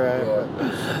Bosom Crab.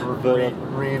 Yeah. But,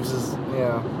 Reeves is,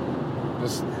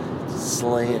 just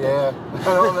slaying. Yeah, I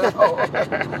don't know.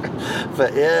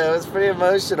 But yeah, it was pretty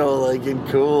emotional, like, and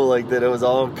cool, like, that it was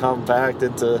all compact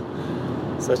into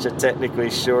such a technically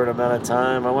short amount of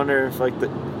time. I wonder if, like,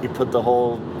 you put the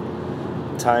whole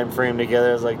time frame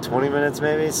together as like 20 minutes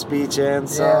maybe, speech and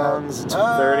songs,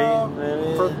 30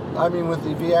 maybe. With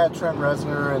if you had Trent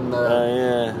Reznor and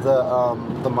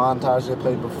the montage they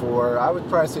played before, I would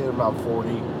probably say about 40.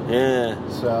 Yeah.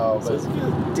 So it's a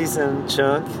good, decent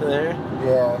chunk there.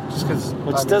 Yeah, just because.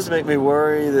 Which does make me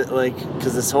worry that, like,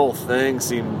 because this whole thing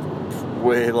seemed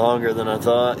way longer than I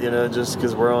thought, just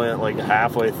because we're only at like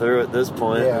halfway through at this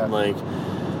point. Yeah. And like,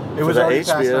 it was the already past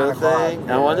 9 HBO o'clock. thing.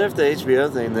 Yeah. I wonder if the HBO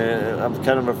thing, I'm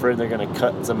kind of afraid they're going to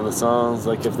cut some of the songs.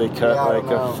 Like, if they cut like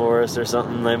a forest or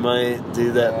something, they might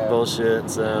do that bullshit.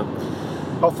 So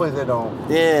hopefully they don't.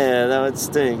 Yeah, that would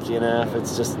stink, if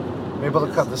it's just. Maybe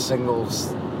they'll cut the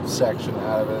singles section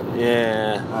out of it.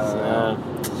 Yeah. I don't know.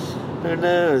 Who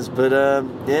knows? But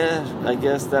I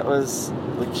guess that was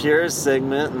the Cure's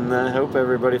segment, and I hope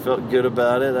everybody felt good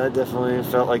about it. I definitely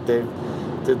felt like they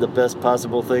did the best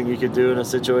possible thing you could do in a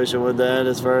situation with that,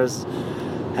 as far as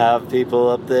have people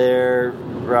up there.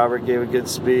 Robert gave a good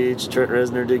speech. Trent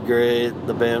Reznor did great.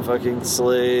 The band fucking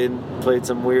slayed. Played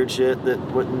some weird shit that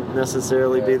wouldn't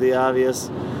necessarily be the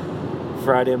obvious.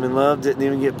 Friday I'm in Love didn't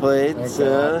even get played.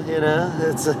 So,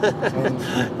 it's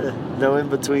no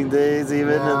in-between days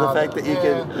even. And the fact that you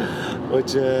could,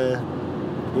 which,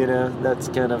 that's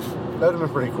kind of... That would have been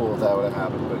pretty cool if that would have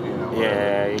happened, but,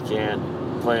 Yeah, you can't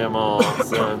play them all,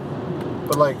 so...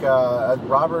 But, like,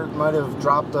 Robert might have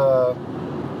dropped a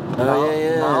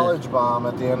knowledge bomb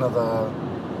at the end of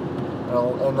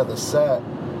the set,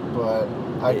 but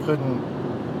I couldn't...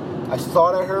 I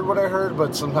thought I heard what I heard,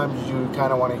 but sometimes you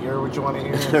kind of want to hear what you want to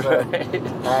hear instead of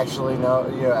actually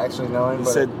knowing. He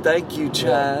said, "Thank you,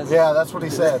 Chaz." Yeah, that's what he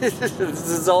said. This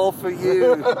is all for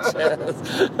you,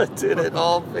 Chaz. I did it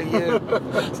all for you.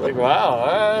 It's like, wow,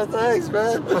 all right, thanks,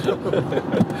 man.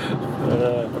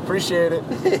 Appreciate it.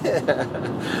 Yeah.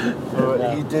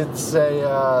 But he did say,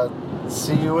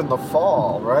 "See you in the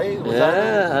fall," right?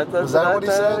 I thought was that what he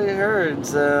said? I heard.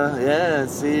 So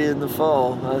see you in the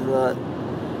fall. I thought.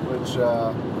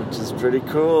 Which is pretty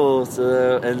cool.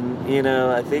 So, and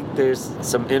I think there's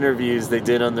some interviews they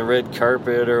did on the red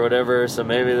carpet or whatever. So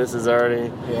maybe this is already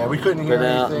we couldn't hear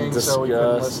anything, so we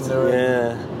couldn't listen to it.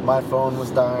 Yeah, my phone was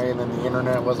dying and the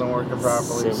internet wasn't working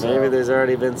properly. So maybe there's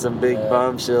already been some big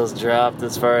bombshells dropped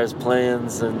as far as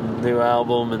plans and new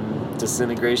album and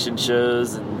Disintegration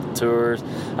shows and tours.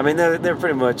 I mean, they're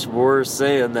pretty much were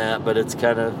saying that, but it's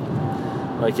kind of.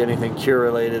 Like anything Cure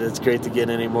related, it's great to get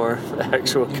any more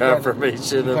actual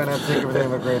confirmation. You kind of have to take everything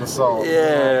with a grain of salt.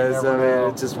 Yeah, I mean,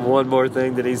 it's just one more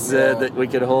thing that he said that we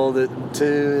could hold it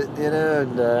to,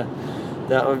 and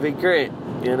that would be great,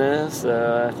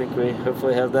 So I think we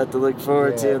hopefully have that to look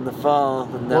forward to in the fall.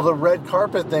 And the red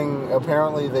carpet thing,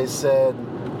 apparently they said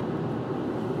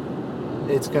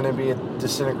it's going to be at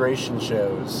Disintegration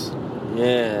shows.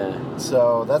 Yeah.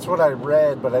 So that's what I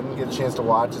read, but I didn't get a chance to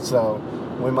watch it, so...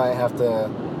 We might have to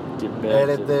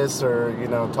edit this or,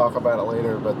 talk about it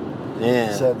later, but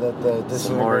said that the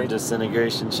some more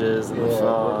Disintegration shows in the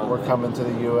fall. We're coming to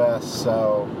the U.S.,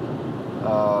 so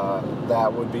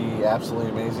that would be absolutely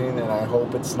amazing, and I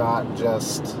hope it's not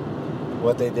just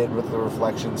what they did with the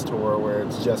Reflections tour, where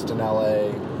it's just in L.A.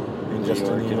 and just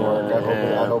in New York.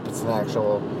 I hope it's an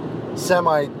actual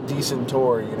semi-decent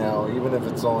tour, even if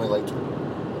it's only like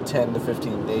 10 to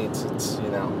 15 dates, it's,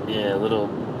 Yeah,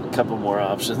 couple more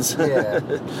options. Yeah.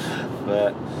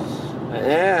 But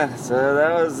so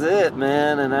that was it,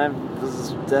 man, and I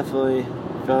was definitely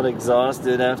felt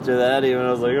exhausted after that. Even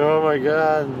I was like, oh my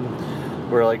god,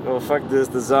 and we're like, oh fuck this,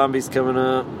 the zombie's coming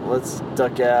up, let's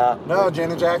duck out. No,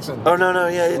 Janet Jackson. Oh no,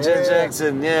 Janet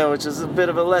Jackson, which was a bit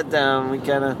of a letdown. We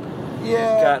kind of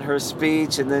got her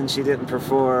speech and then she didn't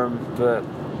perform, but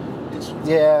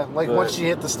once she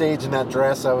hit the stage in that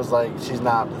dress, I was like, she's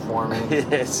not performing.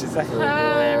 She's like,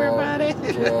 hi, everybody.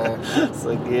 Yeah. It's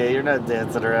like, you're not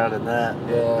dancing around in that.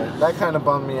 Yeah, that kind of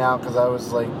bummed me out because I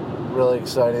was like really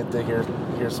excited to hear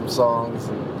some songs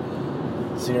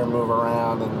and see her move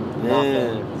around and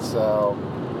nothing. So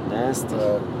Nasty.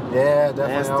 Definitely.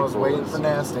 Nasty I was waiting for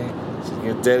Nasty.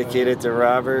 You're dedicated to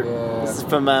Robert. Yeah. This is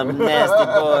for my nasty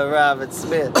boy, Robert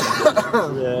Smith.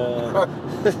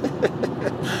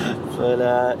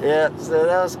 But, so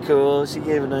that was cool. She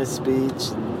gave a nice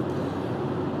speech.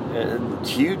 And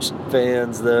huge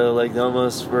fans, though, like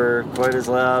almost were quite as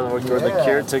loud. The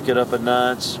Cure took it up a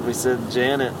notch. We said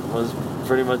Janet was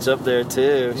pretty much up there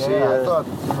too. Yeah, I thought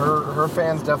her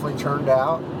fans definitely turned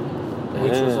out,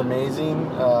 which was amazing,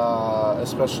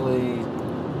 especially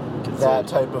that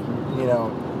type of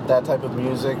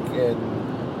music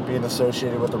and being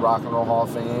associated with the Rock and Roll Hall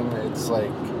of Fame. It's like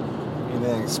you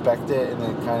didn't expect it, and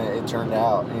it turned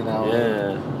out.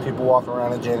 Yeah. People walking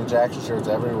around in Janet Jackson shirts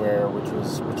everywhere, which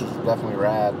was definitely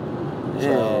rad.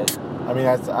 Yeah. So, I mean,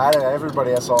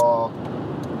 everybody I saw,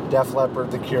 Def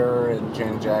Leppard, The Cure, and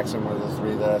Janet Jackson were the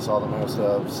three that I saw the most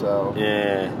of. So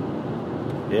yeah,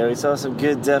 we saw some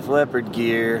good Def Leppard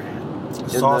gear.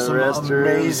 Saw some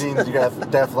amazing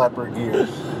Def Leppard gear.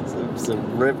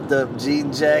 Some ripped up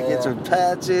jean jackets with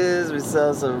patches. We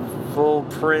saw some full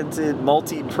printed,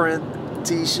 multi-print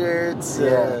T-shirts.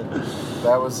 Yeah,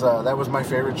 that was my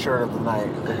favorite shirt of the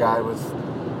night. The guy with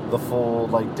the full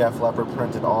Def Leppard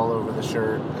printed all over the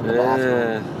shirt in the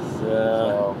bathroom.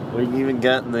 So we even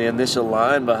got in the initial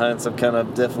line behind some kind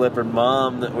of Def Leppard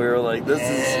mom that we were like,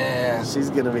 she's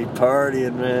gonna be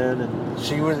partying, man. And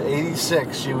she was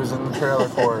 86. She was in the trailer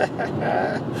court,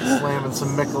 slamming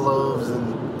some Michelobs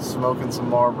and smoking some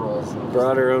Marlboros.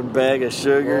 Brought her own bag of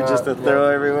sugar just to throw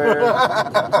everywhere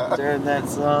during that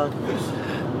song.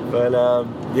 But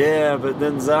but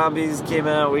then Zombies came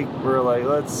out. We were like,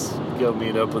 let's go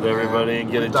meet up with everybody and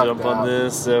get a jump on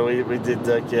this. So we did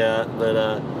duck out,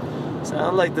 but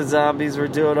sounded like the Zombies were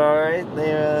doing all right.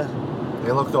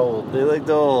 They looked old. They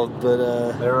looked old, but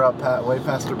they were up way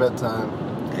past their bedtime.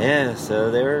 Yeah,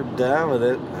 so they were down with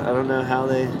it. I don't know how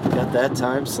they got that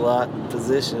time slot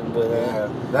position, but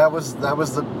that was I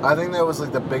think that was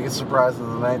like the biggest surprise of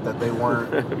the night, that they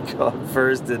weren't called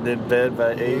first and in bed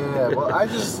by 8. Yeah, well,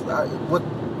 what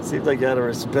seemed like out of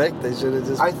respect they should have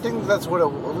just. I think that's what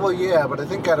it. Well, yeah, but I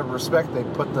think out of respect they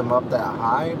put them up that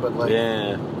high, but like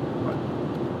yeah.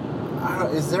 I don't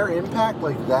know, is their impact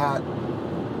like that?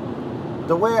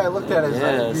 The way I looked at it is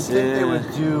like, you think they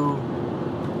would do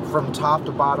from top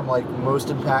to bottom like most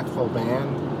impactful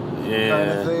band kind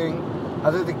of thing. I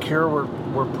think the Cure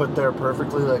were put there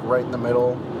perfectly, like right in the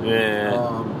middle.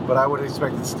 Yeah. But I would have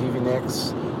expected Stevie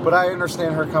Nicks. But I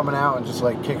understand her coming out and just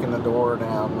like kicking the door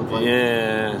down with like.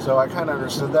 Yeah. So I kind of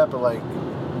understood that, but like.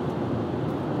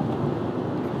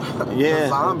 The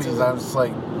Zombies, I was just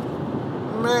like,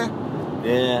 meh.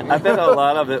 Yeah, I bet a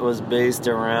lot of it was based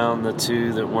around the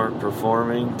two that weren't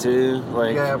performing too.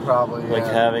 Like, yeah, probably. Like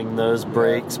having those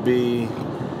breaks be.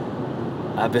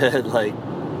 I bet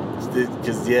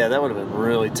because that would have been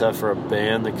really tough for a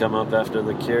band to come up after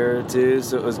the Cure too.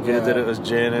 So it was good that it was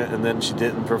Janet, and then she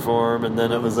didn't perform, and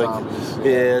then it was like, so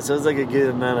it was like a good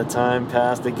amount of time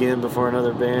passed again before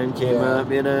another band came up.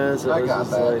 So I got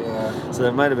that. So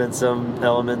there might have been some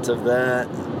element of that,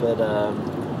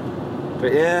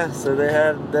 but yeah, so they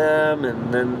had them,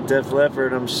 and then Def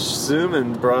Leppard, I'm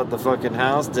assuming, brought the fucking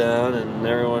house down, and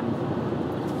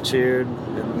everyone cheered.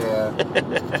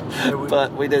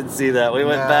 But we didn't see that. We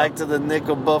went back to the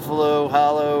Nickel Buffalo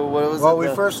Hollow. What was it? We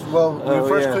first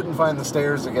couldn't find the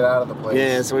stairs to get out of the place.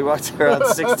 Yeah, so we walked around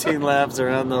 16 laps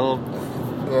around the whole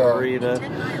arena.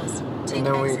 10 miles. Take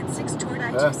exit 6 toward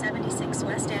I-276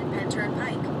 West End Penn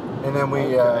Turnpike. And then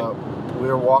we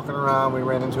were walking around. We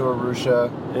ran into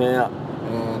Arusha. Yeah.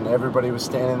 And everybody was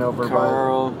standing over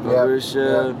Carl, by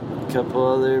Arusha, a couple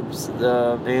others.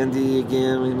 Andy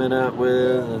again we met up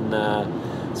with, and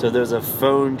so there's a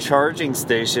phone charging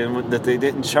station that they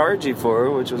didn't charge you for,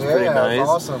 which was pretty nice. Yeah,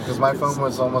 awesome, because my phone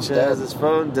was almost dead. His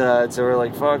phone died, so we're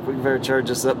like, fuck, we better charge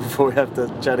this up before we have to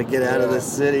try to get out of this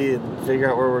city and figure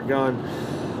out where we're going.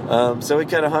 So we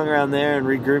kind of hung around there and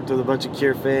regrouped with a bunch of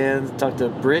Cure fans. Talked to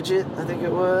Bridget, I think it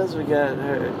was. We got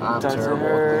her. Talked to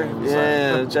her.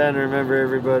 Yeah, I'm trying to remember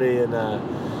everybody, and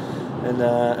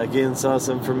again saw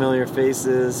some familiar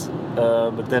faces.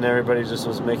 But then everybody just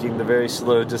was making the very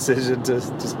slow decision to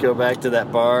just go back to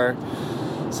that bar.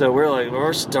 So we're like,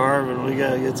 we're starving. We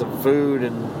gotta get some food,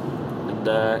 and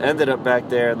ended up back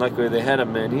there, and luckily they had a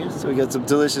menu, so we got some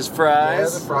delicious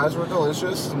fries. Yeah, the fries were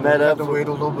delicious. And we had to wait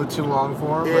a little bit too long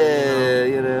for them.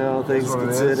 Yeah, all things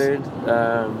considered.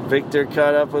 Victor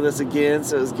caught up with us again,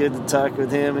 so it was good to talk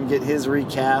with him and get his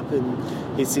recap, and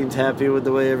he seemed happy with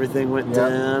the way everything went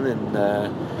down. And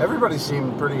everybody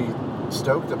seemed pretty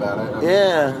stoked about it.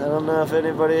 I don't know if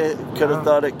anybody could have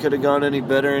thought it could have gone any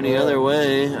better any other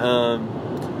way.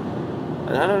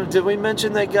 I don't know, did we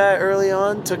mention that guy early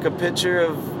on took a picture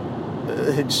of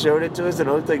and showed it to us, and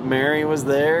it looked like Mary was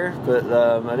there, but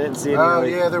I didn't see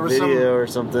any there was video or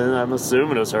something. I'm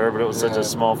assuming it was her, but it was such a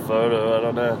small photo. I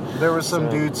don't know. There was some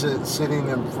dude sitting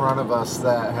in front of us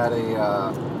that had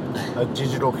a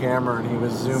digital camera, and he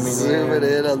was zooming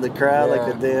in on the crowd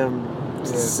like a damn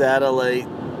satellite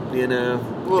you know,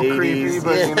 A little 80s. creepy,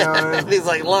 but you know. And he's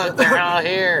like, look, they're all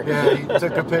here. Yeah, he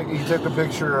took a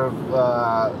picture of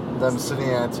them sitting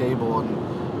at a table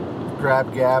and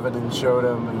grabbed Gavin and showed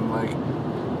him, and like,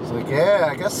 he's like, yeah,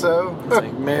 I guess so. It's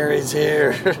like, Mary's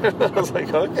here. I was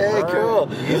like, okay, all right, cool.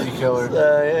 easy killer.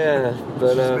 Yeah, but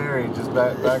she's married. Just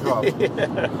back off.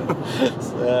 Yeah.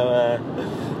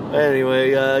 So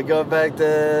anyway, going back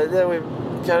to we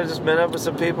kind of just met up with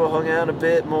some people, hung out a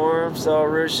bit more, saw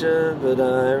Russia, but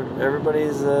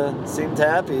everybody's seemed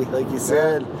happy, like you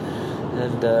said.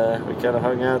 And we kind of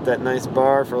hung out at that nice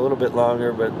bar for a little bit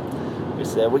longer, but we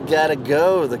said, we gotta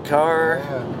go. The car...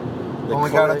 Yeah.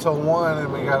 Only got until 1,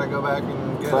 and we gotta go back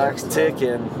and get clock's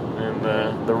ticking,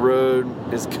 and the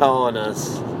road is calling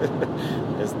us,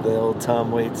 as the old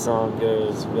Tom Waits song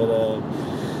goes. But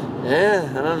yeah,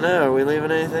 I don't know. Are we leaving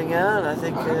anything out? I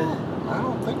think I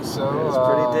don't think so. it was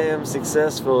pretty damn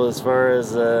successful as far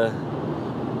as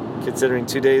considering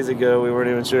 2 days ago we weren't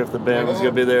even sure if the band was going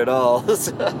to be there at all.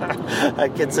 So I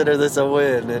consider this a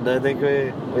win, and I think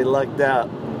we lucked out.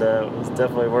 And it was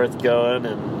definitely worth going,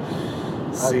 and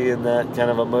seeing that kind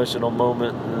of emotional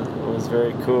moment was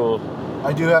very cool.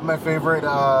 I do have my favorite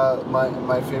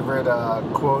my favorite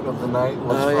quote of the night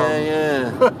was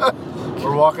yeah.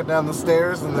 We're walking down the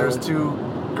stairs, and there's 2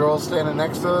 girls standing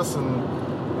next to us,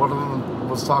 and one of them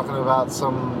was talking about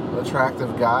some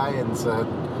attractive guy and said,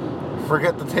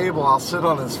 forget the table, I'll sit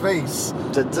on his face.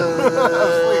 I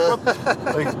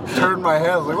was like, turned my head,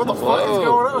 I was like, what the fuck is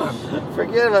going on?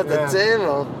 Forget about the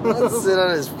table. Let's sit on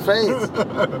his face.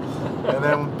 And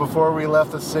then before we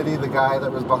left the city, the guy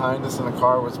that was behind us in the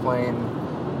car was playing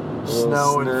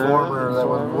Snow Informer that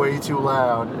was way too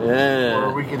loud. Yeah.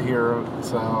 Or we could hear it.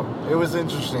 So it was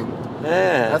interesting.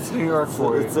 Yeah. That's New York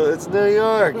for you. It's New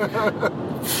York.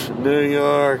 New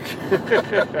York.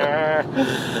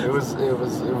 It was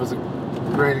a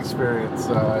great experience.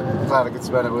 So I'm glad I could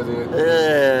spend it with you.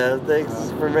 Yeah,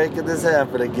 thanks for making this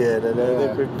happen again. And I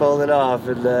think we pulled it off.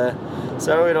 And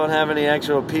sorry we don't have any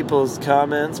actual people's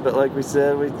comments, but like we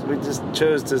said, we just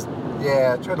chose to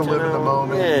try to live in the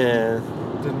moment. Yeah.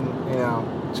 Didn't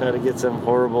try to get some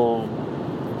horrible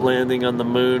landing on the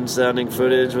moon sounding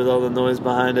footage with all the noise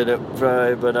behind it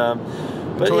probably, but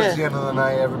towards the end of the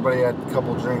night, everybody had a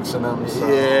couple drinks in them. So.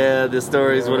 Yeah, the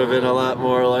stories would have been a lot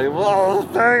more like, whoa,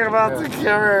 thinking about the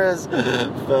cameras.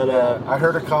 But I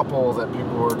heard a couple that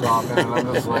people were talking, and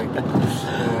I'm just like,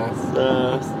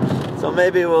 So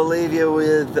maybe we'll leave you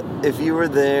with, if you were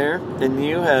there and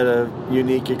you had a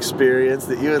unique experience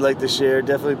that you would like to share,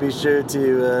 definitely be sure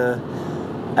to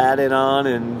add it on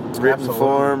in written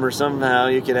form, or somehow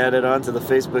you can add it on to the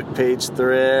Facebook page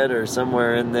thread or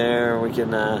somewhere in there. We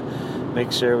can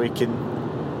make sure we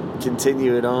can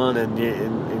continue it on and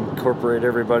incorporate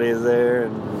everybody there.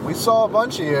 And we saw a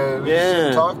bunch of you. We just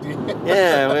didn't talk to you.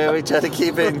 we tried to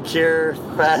keep it in Cure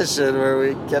fashion, where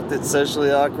we kept it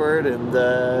socially awkward and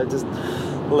just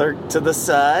lurked to the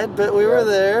side. But we were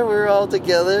there. We were all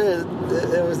together.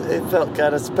 It felt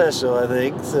kind of special, I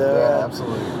think. So yeah,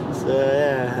 absolutely. So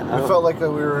it felt like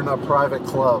that we were in a private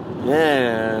club.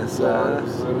 Yeah, so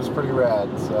it was pretty rad.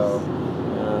 So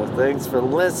thanks for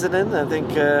listening. I think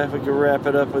we can wrap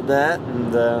it up with that.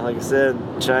 And like I said,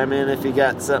 chime in if you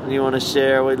got something you want to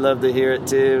share. We'd love to hear it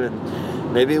too.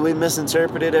 And maybe we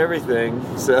misinterpreted everything.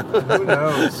 So who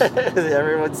knows?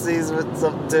 Everyone sees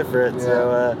something different.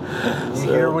 Yeah. So you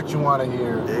hear what you want to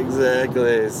hear.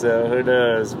 Exactly. So who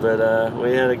knows? But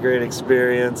we had a great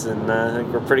experience, and I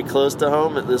think we're pretty close to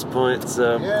home at this point.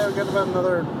 So yeah, we got about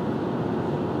another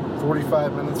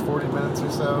 45 minutes, 40 minutes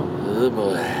or so. Oh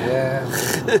boy. Yeah.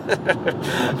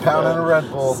 I'm pounding a Red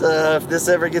Bull. So if this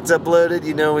ever gets uploaded,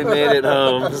 you know we made it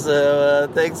home. So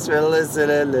thanks for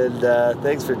listening, and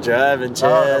thanks for driving, Chaz.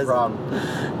 Oh, no problem.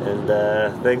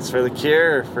 And thanks for the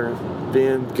Cure for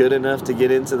being good enough to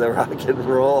get into the Rock and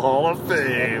Roll Hall of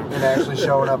Fame. And actually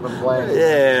showing up and playing.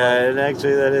 Yeah, and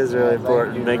actually that is really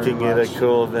important, making it a much.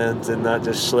 cool event and not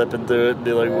just slipping through it and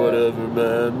be like, whatever,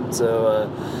 man. So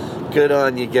good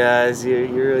on you guys. You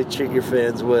really treat your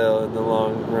fans well in the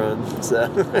long run. So,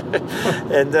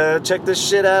 and check this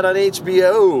shit out on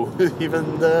HBO.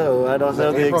 Even though I don't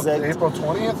know the exact April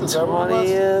 20th. Is that what it was?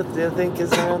 20th, I think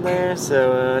is around there.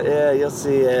 So yeah, you'll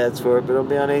see ads for it, but it'll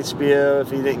be on HBO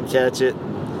if you didn't catch it.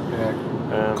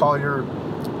 Yeah. Call your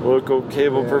local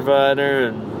cable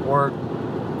provider or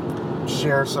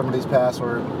share somebody's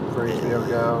password for HBO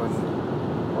Go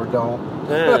or don't.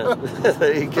 Yeah,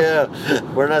 there you go.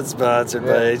 We're not sponsored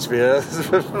by HBO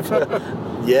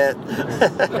yet.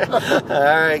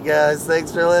 All right, guys.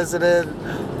 Thanks for listening.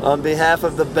 On behalf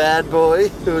of the bad boy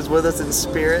who was with us in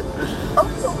spirit,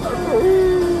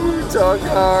 talk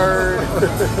hard.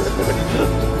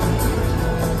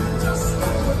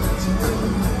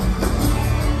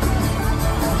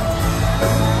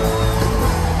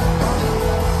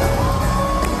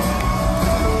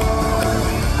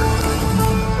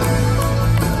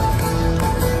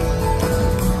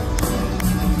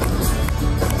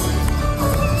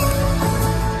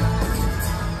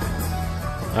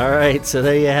 All right, so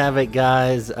there you have it,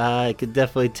 guys. I could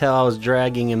definitely tell I was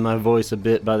dragging in my voice a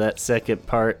bit by that second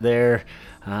part there.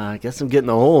 I guess I'm getting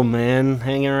old, man.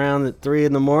 Hanging around at 3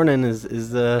 in the morning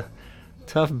is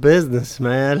tough business,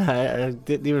 man. I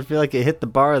didn't even feel like it hit the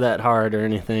bar that hard or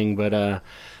anything, but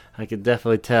I could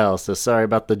definitely tell. So sorry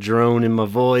about the drone in my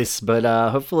voice, but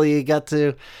hopefully you got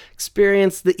to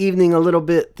experience the evening a little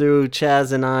bit through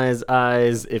Chaz and I's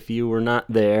eyes if you were not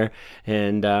there.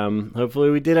 And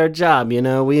hopefully we did our job. You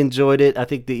know, we enjoyed it. I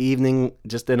think the evening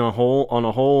just on a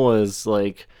whole is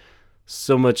like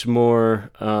so much more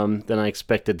than I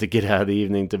expected to get out of the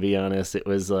evening, to be honest. It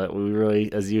was we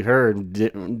really, as you heard,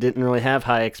 didn't really have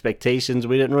high expectations.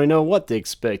 We didn't really know what to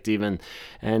expect even,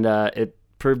 and it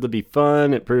proved to be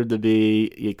fun. It proved to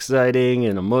be exciting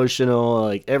and emotional,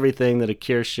 like everything that a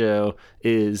Cure show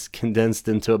is condensed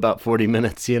into about 40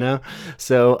 minutes, you know?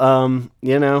 So,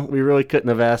 you know, we really couldn't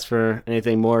have asked for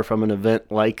anything more from an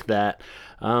event like that.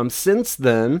 Since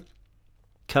then,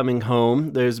 coming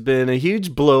home, there's been a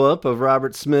huge blow up of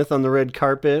Robert Smith on the red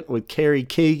carpet with Carrie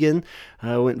Keegan.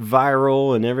 Went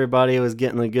viral, and everybody was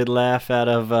getting a good laugh out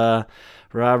of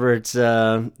Robert's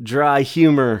dry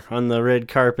humor on the red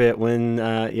carpet when,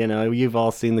 you know, you've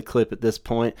all seen the clip at this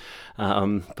point.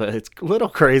 But it's a little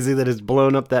crazy that it's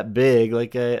blown up that big.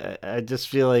 Like, I just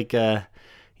feel like, you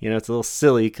know, it's a little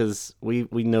silly because we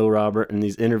know Robert in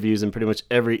these interviews, and pretty much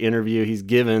every interview he's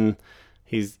given,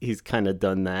 he's kind of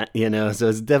done that, you know, so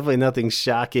it's definitely nothing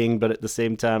shocking, but at the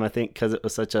same time, I think because it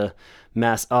was such a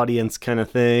mass audience kind of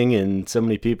thing and so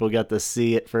many people got to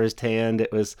see it firsthand,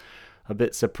 it was a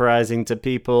bit surprising to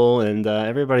people, and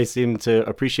everybody seemed to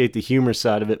appreciate the humor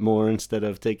side of it more instead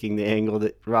of taking the angle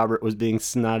that Robert was being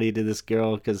snotty to this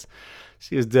girl, because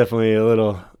she was definitely a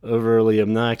little overly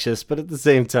obnoxious, but at the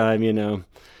same time, you know,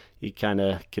 you kind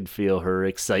of could feel her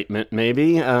excitement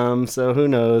maybe, so who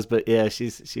knows, but yeah,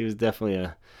 she was definitely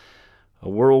a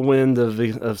whirlwind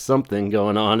of something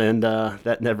going on, and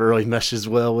that never really meshes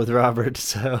well with Robert.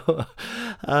 So,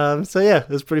 so yeah, it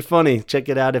was pretty funny. Check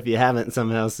it out if you haven't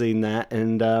somehow seen that.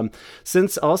 And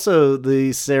since also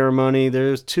the ceremony,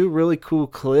 there's 2 really cool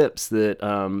clips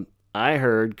that I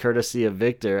heard courtesy of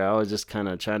Victor. I was just kind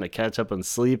of trying to catch up on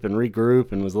sleep and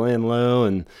regroup, and was laying low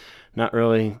and not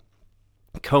really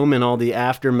combing all the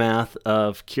aftermath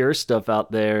of Cure stuff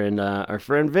out there, and our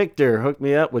friend Victor hooked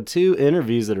me up with 2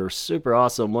 interviews that are super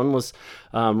awesome. One was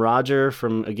Roger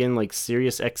from, again, like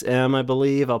Sirius XM, I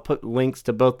believe. I'll put links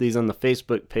to both these on the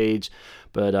Facebook page,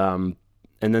 but and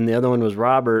then the other one was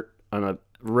Robert on a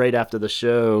right after the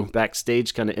show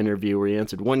backstage kind of interview where he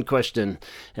answered one question,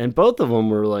 and both of them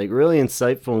were like really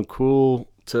insightful and cool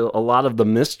to a lot of the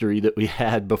mystery that we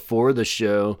had before the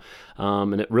show,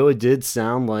 and it really did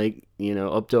sound like, you know,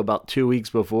 up to about 2 weeks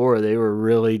before, they were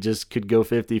really just could go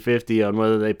 50-50 on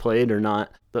whether they played or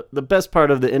not. The best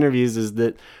part of the interviews is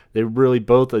that they really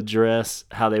both address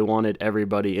how they wanted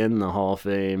everybody in the Hall of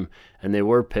Fame, and they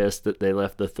were pissed that they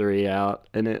left the 3 out,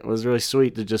 and it was really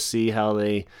sweet to just see how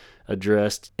they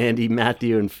addressed Andy,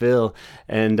 Matthew, and Phil,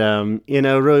 and you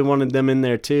know, really wanted them in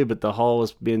there too, but the Hall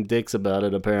was being dicks about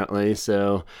it apparently.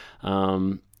 So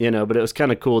you know, but it was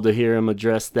kind of cool to hear him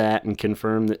address that and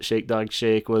confirm that Shake Dog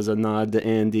Shake was a nod to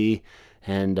Andy,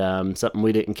 and something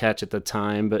we didn't catch at the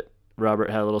time, but Robert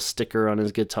had a little sticker on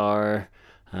his guitar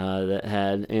that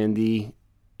had Andy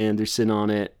Anderson on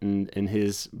it, and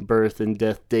his birth and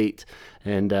death date,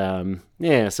 and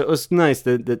yeah, so it was nice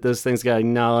that those things got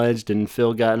acknowledged, and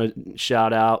Phil got a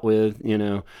shout out with, you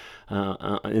know,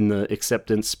 in the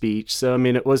acceptance speech. So I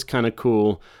mean, it was kind of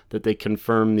cool that they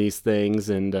confirmed these things,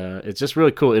 and it's just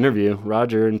really cool interview.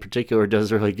 Roger in particular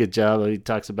does a really good job. He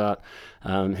talks about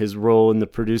his role in the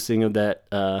producing of that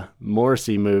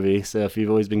Morrissey movie. So if you've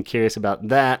always been curious about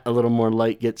that, a little more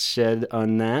light gets shed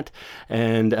on that.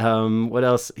 And what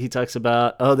else he talks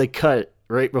about? Oh, they cut it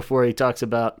right before he talks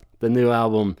about the new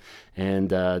album and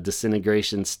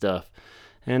Disintegration stuff.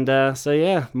 And so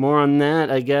yeah, more on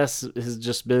that, I guess, has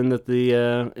just been that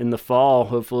the in the fall,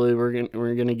 hopefully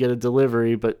we're gonna get a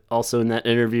delivery. But also in that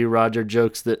interview, Roger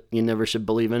jokes that you never should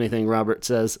believe anything Robert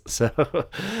says. So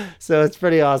it's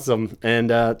pretty awesome. And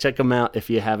check them out if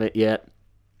you haven't yet.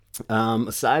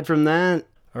 Aside from that,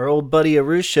 our old buddy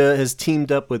Arusha has teamed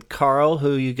up with Carl,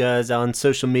 who you guys on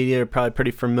social media are probably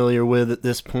pretty familiar with at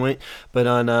this point. But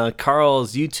on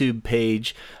Carl's YouTube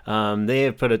page, they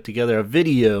have put together a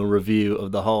video review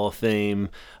of the Hall of Fame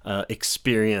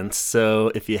experience.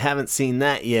 So if you haven't seen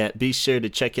that yet, be sure to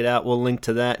check it out. We'll link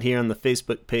to that here on the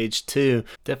Facebook page too.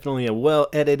 Definitely a well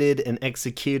edited and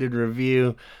executed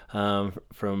review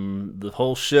from the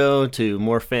whole show to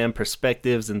more fan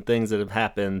perspectives and things that have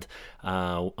happened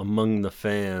among the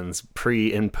fans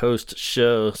pre and post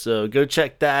show. So go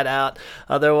check that out.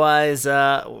 Otherwise,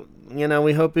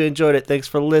 we hope you enjoyed it. Thanks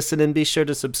for listening. Be sure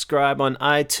to subscribe on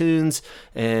iTunes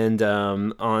and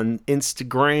on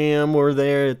Instagram. We're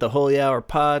there at the Holy Hour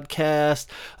Podcast.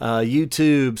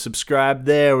 YouTube, subscribe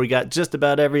there. We got just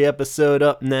about every episode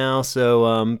up now,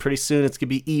 so pretty soon it's going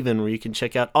to be even, where you can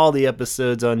check out all the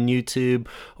episodes on YouTube,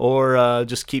 or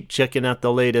just keep checking out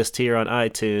the latest here on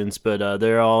iTunes, but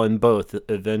they're all in both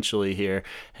eventually here.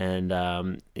 And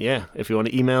if you want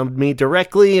to email me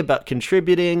directly about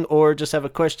contributing or just have a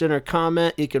question or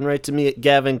comment, you can write to me at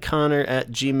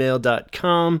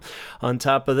gavinconnor@gmail.com. On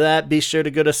top of that, be sure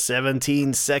to go to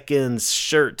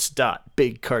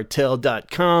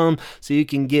 17secondsshirts.bigcartel.com so you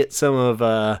can get some of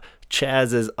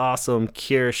Chaz's awesome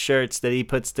Cure shirts that he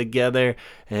puts together.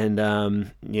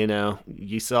 And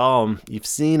you saw them, you've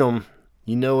seen them,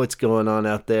 you know what's going on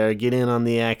out there. Get in on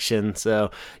the action.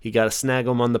 So you got to snag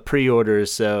them on the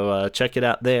pre-orders. So check it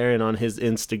out there and on his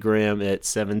Instagram at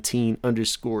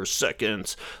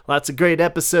 17_seconds. Lots of great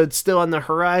episodes still on the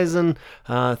horizon.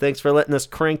 Thanks for letting us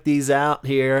crank these out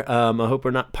here. I hope we're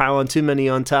not piling too many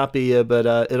on top of you,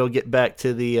 but it'll get back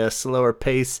to the slower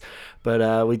pace.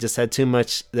 But we just had too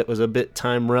much that was a bit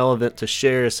time relevant to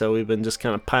share, so we've been just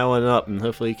kind of piling up, and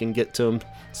hopefully you can get to them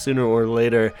sooner or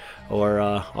later, or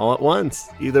all at once.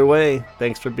 Either way,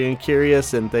 thanks for being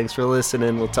curious, and thanks for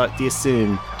listening. We'll talk to you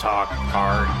soon. Talk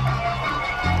hard.